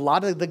a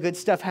lot of the good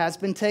stuff has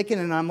been taken,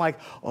 and I'm like,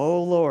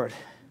 oh, Lord,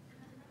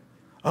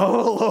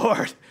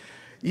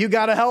 you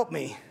got to help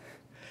me.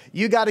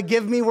 You got to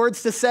give me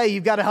words to say.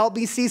 You've got to help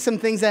me see some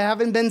things that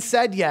haven't been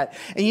said yet.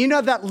 And you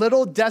know that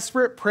little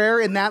desperate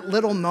prayer in that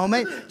little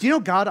moment? Do you know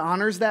God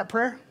honors that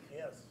prayer?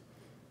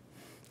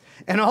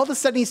 And all of a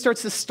sudden, he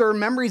starts to stir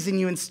memories in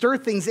you and stir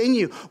things in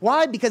you.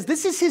 Why? Because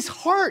this is his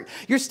heart.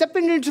 You're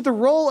stepping into the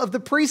role of the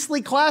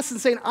priestly class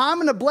and saying, I'm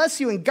going to bless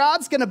you, and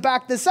God's going to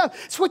back this up.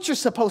 It's what you're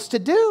supposed to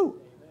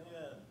do.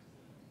 Amen.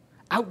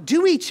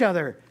 Outdo each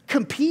other.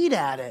 Compete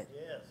at it.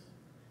 Yes.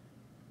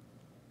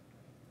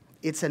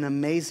 It's an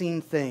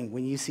amazing thing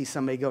when you see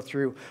somebody go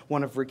through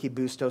one of Ricky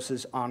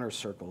Bustos' honor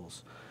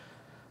circles.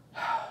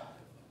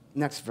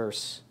 Next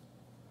verse.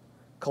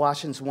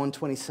 Colossians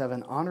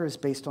 1:27, honor is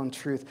based on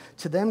truth.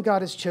 To them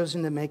God has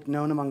chosen to make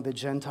known among the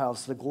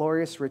Gentiles the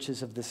glorious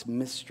riches of this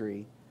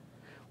mystery.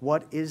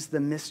 What is the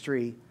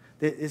mystery?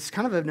 It's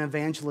kind of an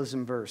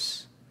evangelism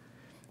verse.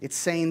 It's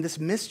saying this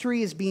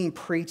mystery is being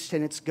preached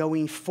and it's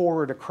going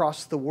forward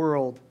across the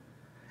world.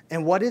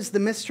 And what is the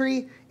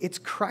mystery? It's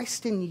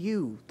Christ in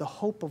you, the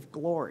hope of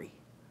glory.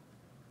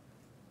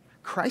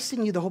 Christ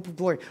in you, the hope of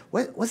glory.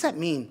 What does that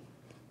mean?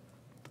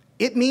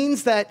 It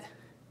means that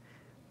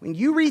when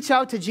you reach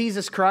out to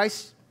Jesus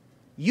Christ,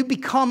 you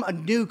become a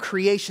new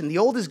creation. The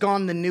old is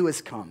gone, the new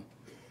has come.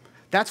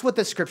 That's what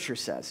the scripture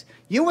says.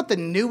 You know what the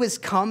new has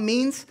come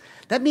means?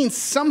 That means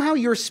somehow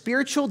your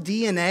spiritual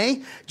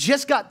DNA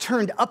just got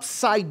turned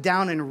upside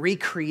down and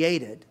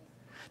recreated.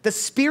 The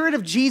Spirit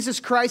of Jesus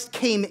Christ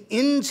came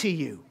into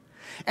you.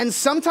 And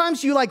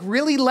sometimes you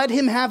really let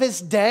him have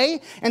his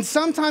day, and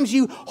sometimes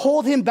you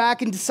hold him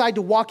back and decide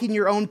to walk in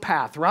your own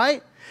path,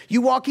 right? You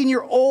walk in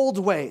your old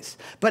ways.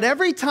 But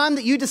every time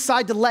that you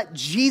decide to let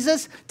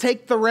Jesus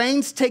take the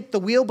reins, take the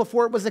wheel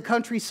before it was a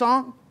country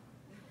song,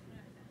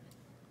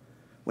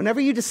 whenever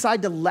you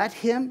decide to let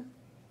him,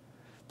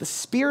 the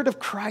Spirit of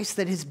Christ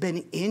that has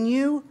been in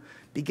you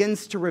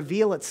begins to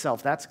reveal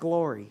itself. That's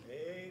glory.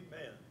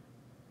 Amen.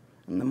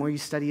 And the more you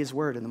study his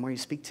word and the more you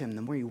speak to him,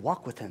 the more you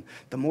walk with him,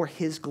 the more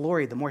his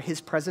glory, the more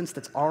his presence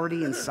that's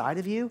already inside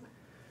of you,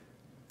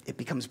 it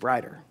becomes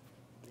brighter.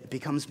 It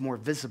becomes more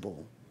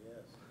visible.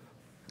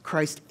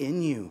 Christ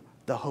in you,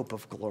 the hope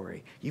of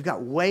glory. You've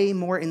got way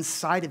more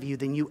inside of you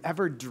than you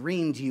ever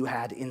dreamed you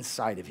had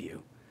inside of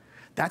you.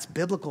 That's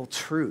biblical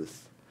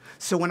truth.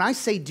 So when I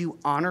say do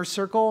honor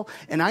circle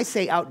and I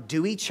say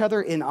outdo each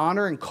other in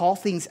honor and call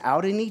things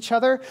out in each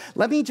other,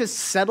 let me just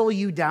settle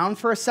you down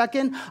for a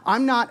second.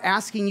 I'm not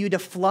asking you to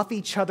fluff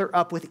each other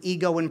up with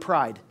ego and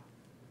pride.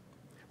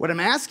 What I'm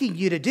asking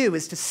you to do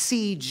is to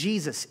see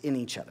Jesus in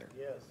each other.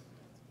 Yes.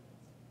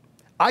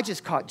 I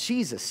just caught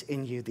Jesus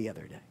in you the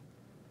other day.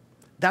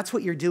 That's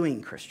what you're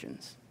doing,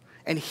 Christians.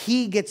 And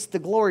he gets the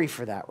glory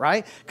for that,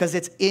 right? Because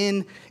it's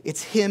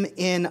him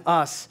in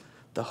us,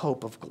 the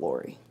hope of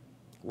glory.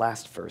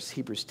 Last verse,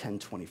 Hebrews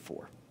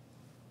 10:24.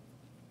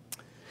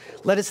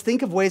 Let us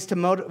think of ways to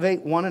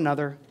motivate one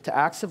another to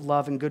acts of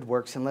love and good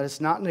works, and let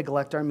us not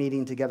neglect our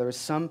meeting together as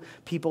some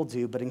people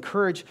do, but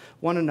encourage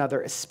one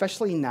another,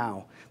 especially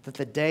now that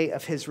the day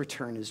of his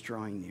return is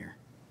drawing near.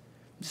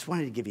 I just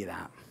wanted to give you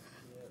that.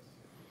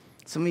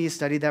 Some of you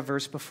studied that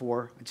verse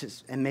before,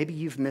 and maybe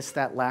you've missed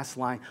that last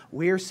line.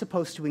 We're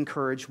supposed to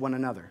encourage one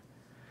another.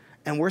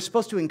 And we're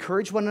supposed to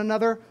encourage one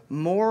another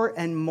more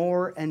and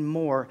more and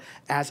more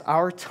as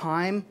our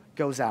time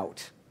goes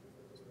out.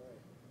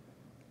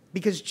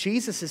 Because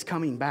Jesus is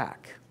coming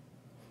back.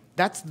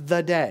 That's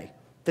the day.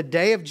 The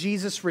day of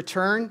Jesus'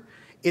 return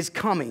is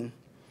coming.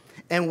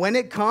 And when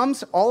it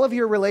comes, all of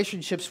your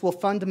relationships will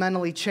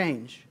fundamentally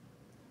change.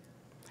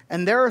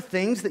 And there are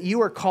things that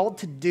you are called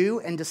to do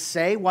and to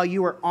say while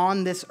you are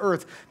on this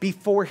earth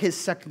before his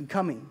second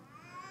coming.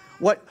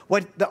 What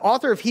the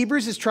author of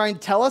Hebrews is trying to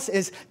tell us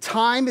is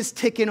time is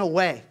ticking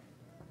away.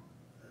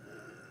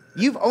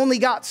 You've only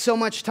got so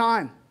much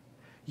time.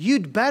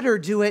 You'd better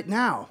do it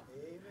now.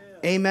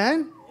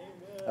 Amen? Amen?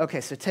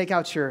 Okay, so take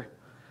out your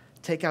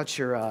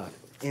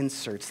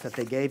inserts that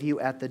they gave you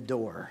at the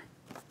door.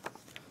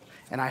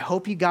 And I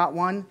hope you got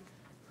one.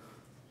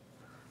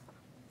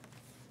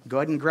 Go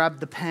ahead and grab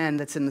the pen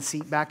that's in the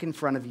seat back in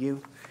front of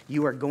you.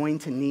 You are going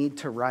to need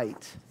to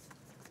write.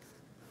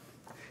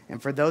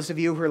 And for those of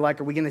you who are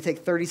like, are we going to take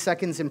 30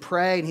 seconds and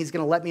pray and he's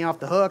going to let me off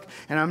the hook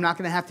and I'm not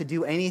going to have to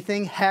do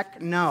anything?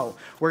 Heck no.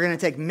 We're going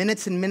to take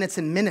minutes and minutes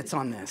and minutes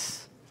on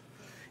this.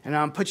 And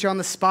I'm going to put you on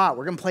the spot.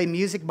 We're going to play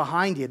music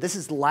behind you. This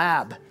is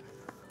lab.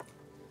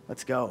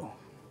 Let's go.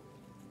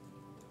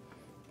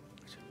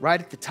 Right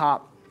at the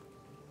top,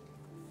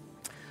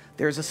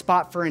 there's a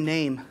spot for a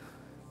name.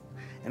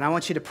 And I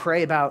want you to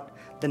pray about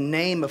the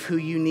name of who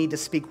you need to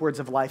speak words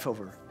of life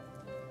over.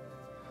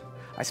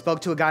 I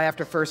spoke to a guy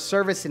after first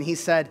service, and he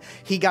said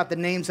he got the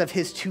names of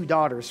his 2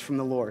 daughters from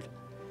the Lord.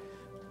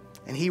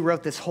 And he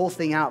wrote this whole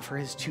thing out for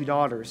his 2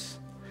 daughters.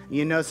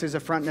 You notice there's a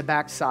front and a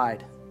back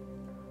side.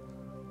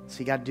 So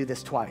you got to do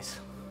this twice.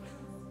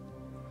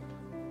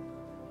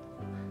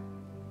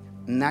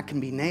 And that can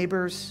be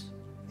neighbors.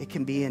 It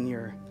can be in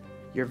your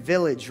your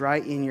village,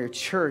 right? In your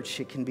church.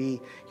 It can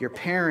be your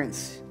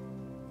parents.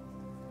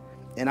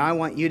 And I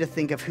want you to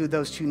think of who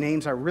those two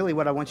names are. Really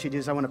what I want you to do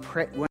is I want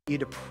you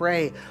to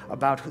pray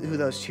about who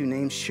those two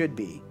names should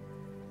be.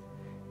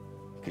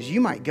 Because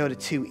you might go to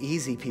two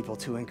easy people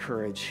to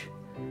encourage.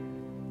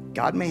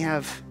 God may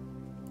have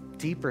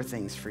deeper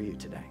things for you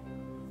today.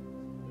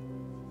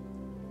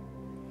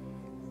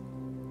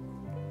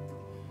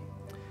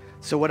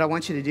 So what I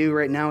want you to do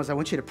right now is I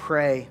want you to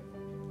pray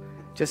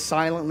just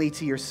silently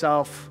to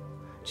yourself.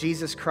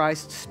 Jesus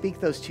Christ, speak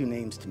those two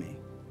names to me.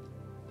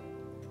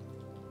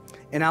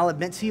 And I'll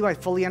admit to you, I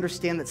fully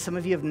understand that some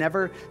of you have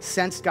never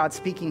sensed God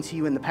speaking to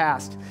you in the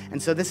past.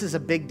 And so this is a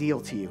big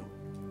deal to you.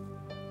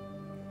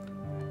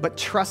 But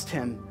trust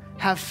him.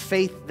 Have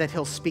faith that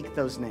he'll speak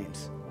those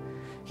names.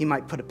 He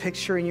might put a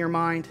picture in your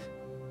mind.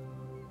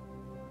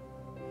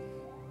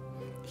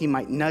 He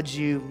might nudge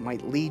you,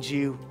 might lead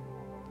you.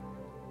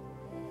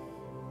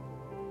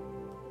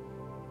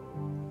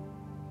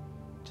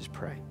 Just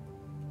pray.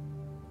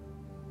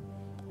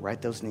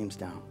 Write those names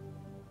down.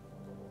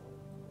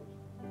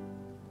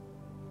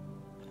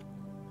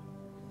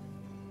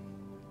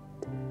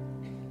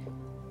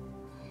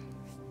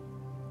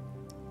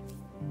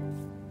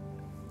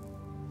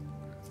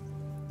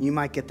 You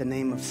might get the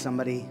name of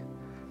somebody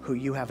who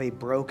you have a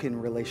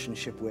broken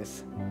relationship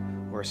with,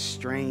 or a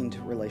strained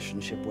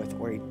relationship with,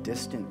 or a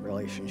distant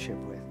relationship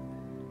with.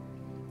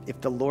 If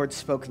the Lord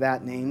spoke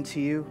that name to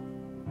you,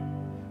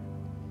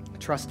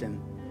 trust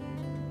him.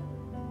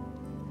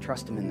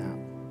 Trust him in that.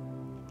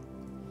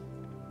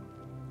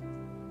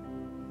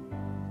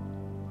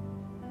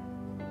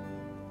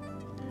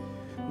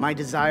 My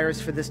desire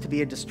is for this to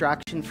be a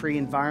distraction-free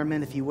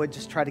environment. If you would,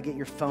 just try to get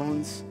your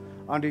phones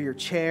under your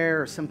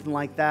chair or something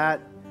like that.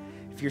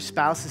 If your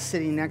spouse is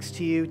sitting next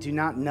to you, do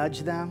not nudge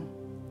them.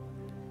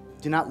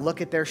 Do not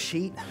look at their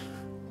sheet.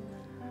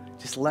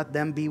 Just let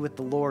them be with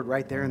the Lord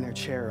right there in their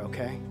chair,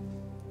 okay?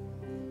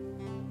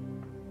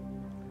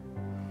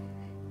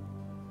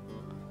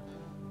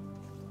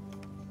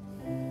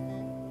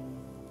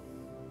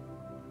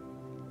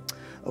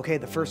 Okay,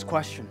 the first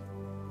question,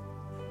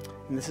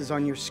 and this is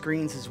on your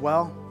screens as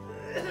well.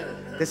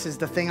 This is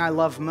the thing I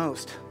love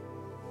most.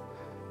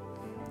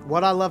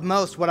 What I love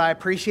most, what I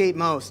appreciate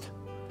most,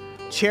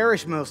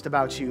 cherish most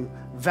about you,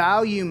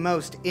 value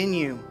most in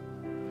you,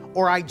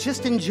 or I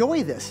just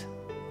enjoy this.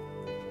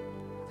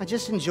 I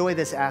just enjoy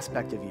this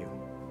aspect of you.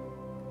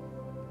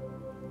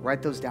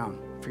 Write those down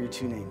for your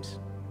two names.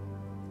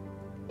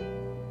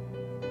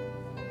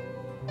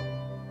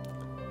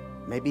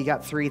 Maybe you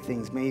got 3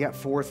 things, maybe you got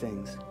 4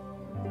 things.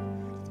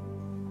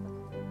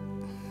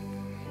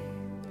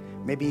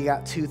 Maybe you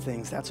got 2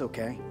 things, that's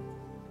okay.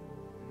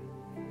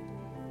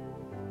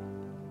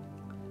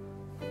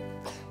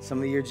 Some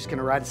of you are just going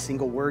to write a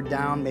single word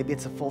down. Maybe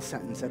it's a full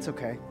sentence. That's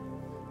okay.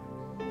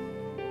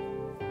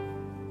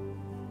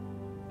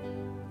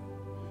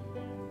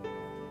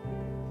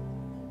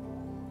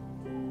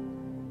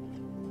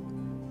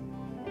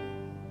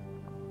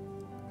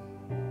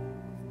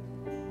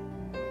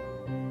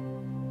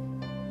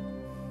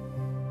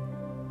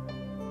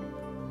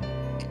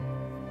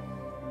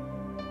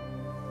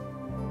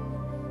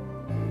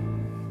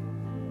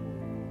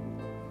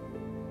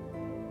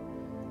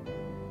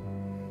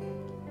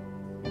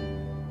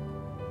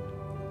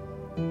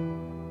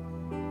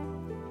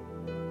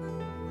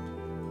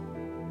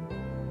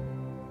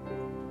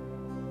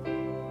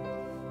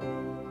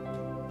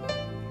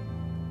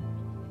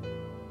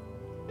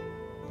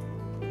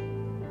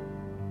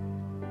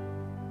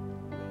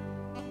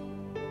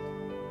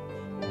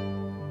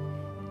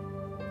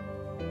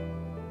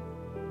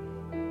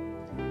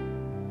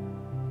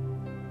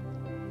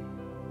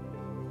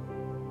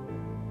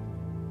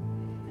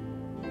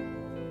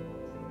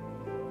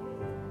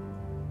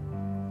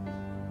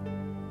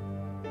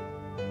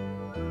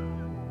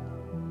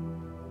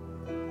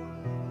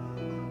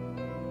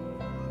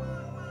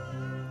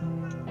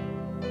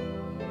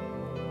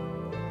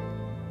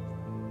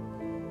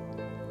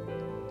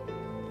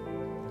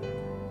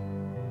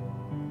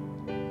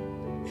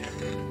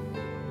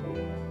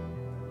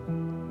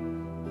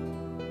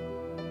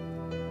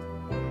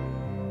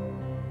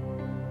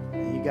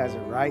 You guys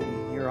are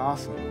writing. You're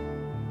awesome.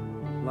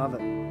 Love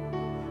it.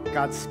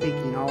 God's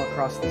speaking all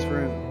across this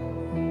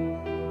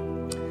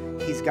room.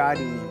 He's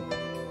guiding you.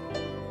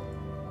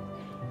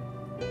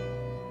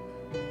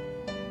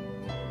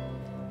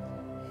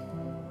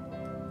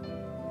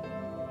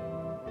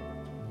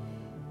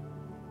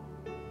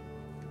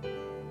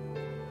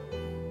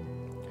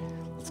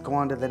 Let's go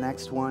on to the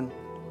next one.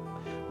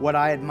 What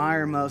I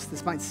admire most,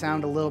 this might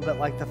sound a little bit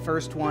like the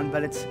first one,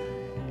 but it's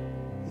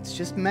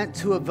just meant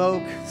to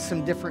evoke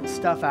some different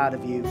stuff out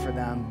of you for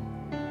them.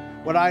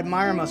 What I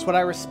admire most, what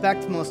I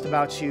respect most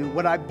about you,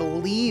 what I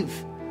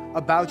believe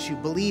about you,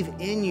 believe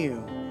in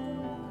you.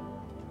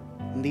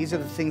 And these are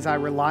the things I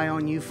rely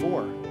on you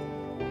for.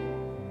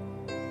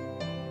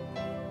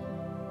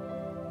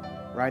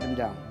 Write them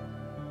down.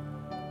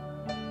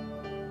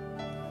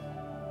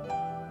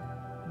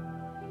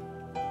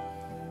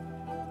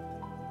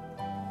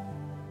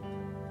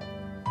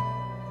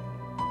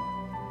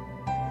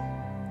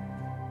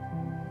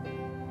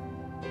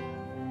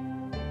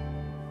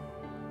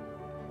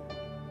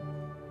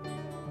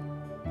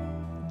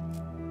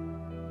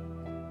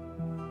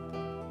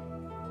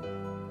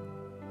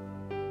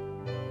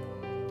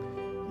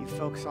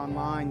 folks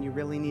online, you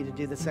really need to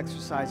do this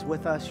exercise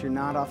with us. You're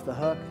not off the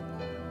hook.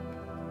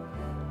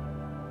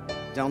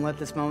 Don't let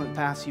this moment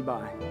pass you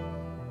by.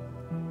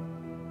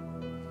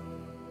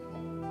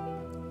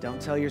 Don't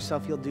tell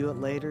yourself you'll do it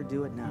later.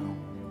 Do it now.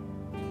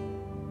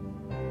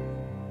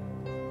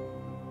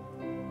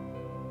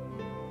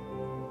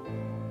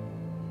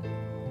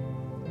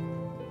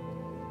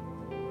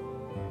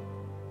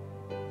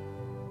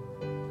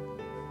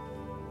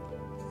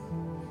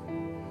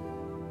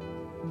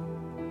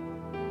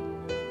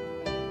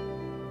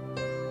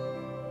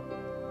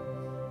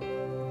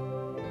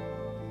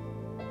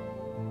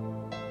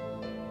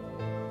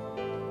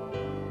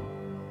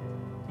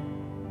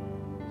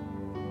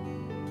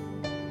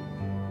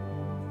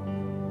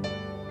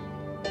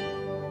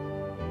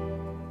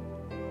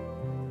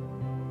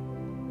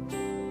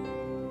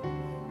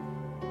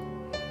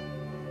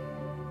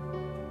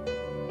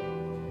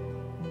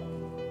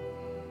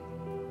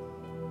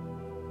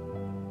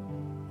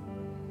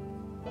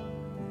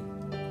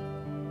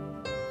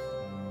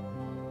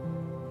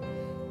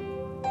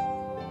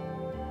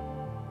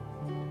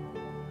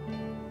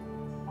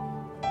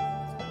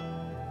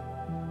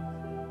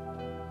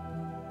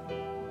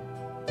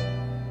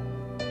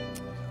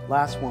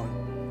 Last one.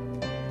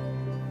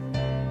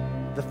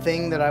 The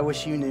thing that I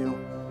wish you knew.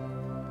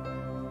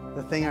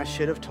 The thing I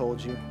should have told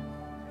you.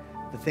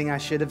 The thing I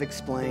should have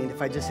explained.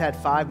 If I just had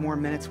 5 more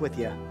minutes with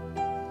you.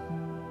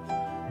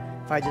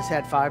 If I just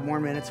had 5 more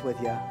minutes with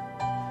you.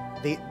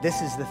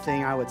 This is the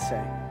thing I would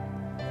say.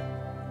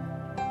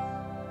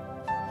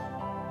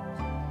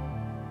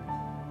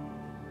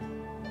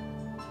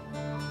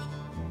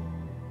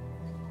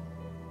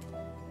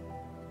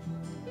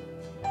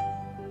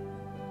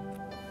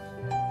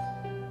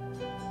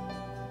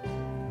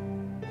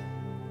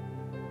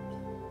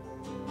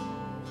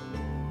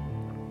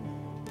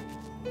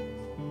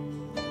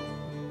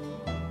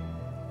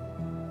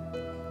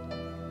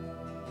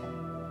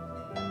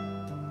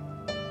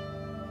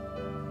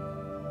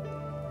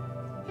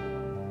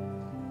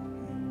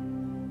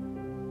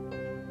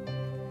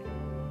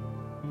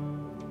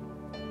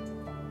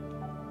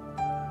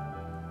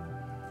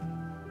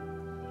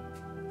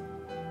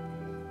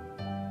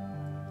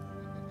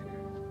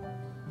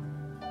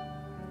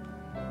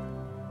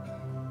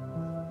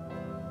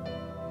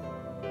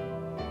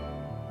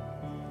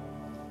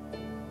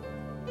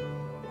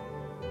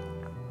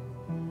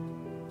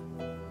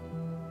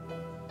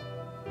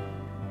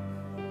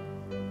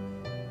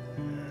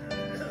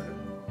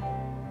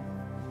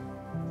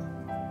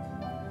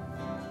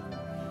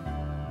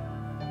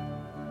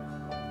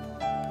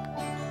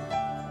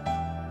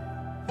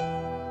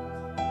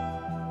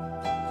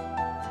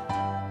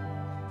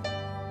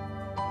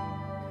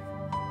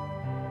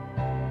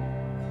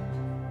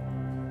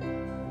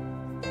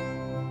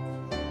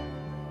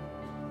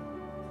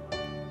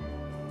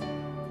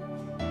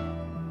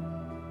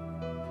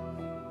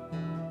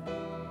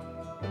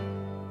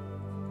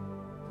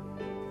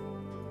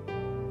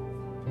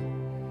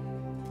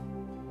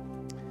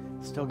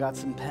 Still got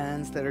some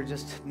pens that are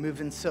just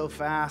moving so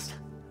fast.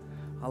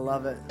 I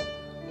love it.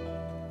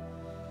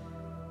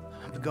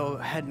 I'm going to go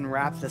ahead and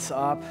wrap this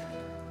up.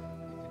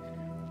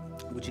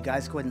 Would you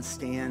guys go ahead and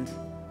stand?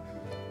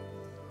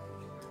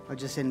 I'll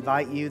just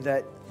invite you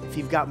that if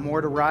you've got more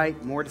to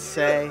write, more to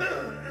say,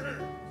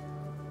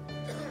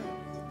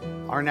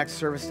 our next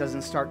service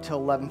doesn't start till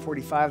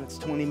 11:45. It's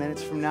 20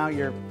 minutes from now.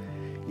 You're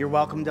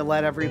welcome to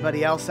let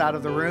everybody else out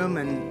of the room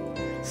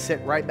and sit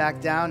right back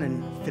down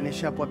and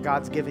finish up what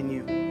God's given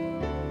you.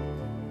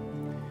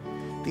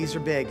 These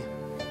are big.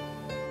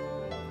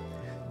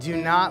 Do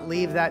not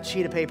leave that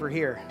sheet of paper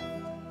here.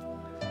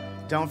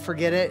 Don't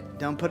forget it.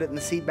 Don't put it in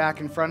the seat back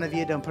in front of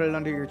you. Don't put it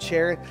under your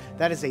chair.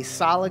 That is a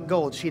solid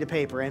gold sheet of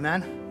paper.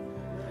 Amen?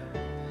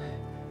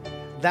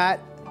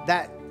 That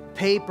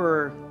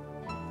paper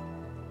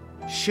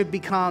should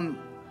become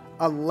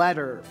a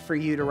letter for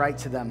you to write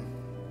to them.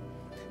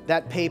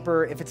 That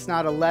paper, if it's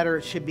not a letter,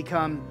 it should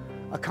become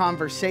a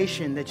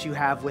conversation that you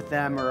have with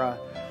them, or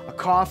a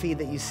coffee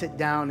that you sit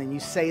down and you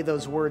say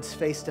those words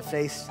face to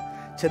face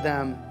to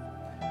them.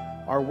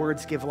 Our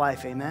words give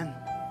life, amen?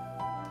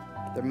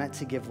 They're meant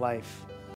to give life.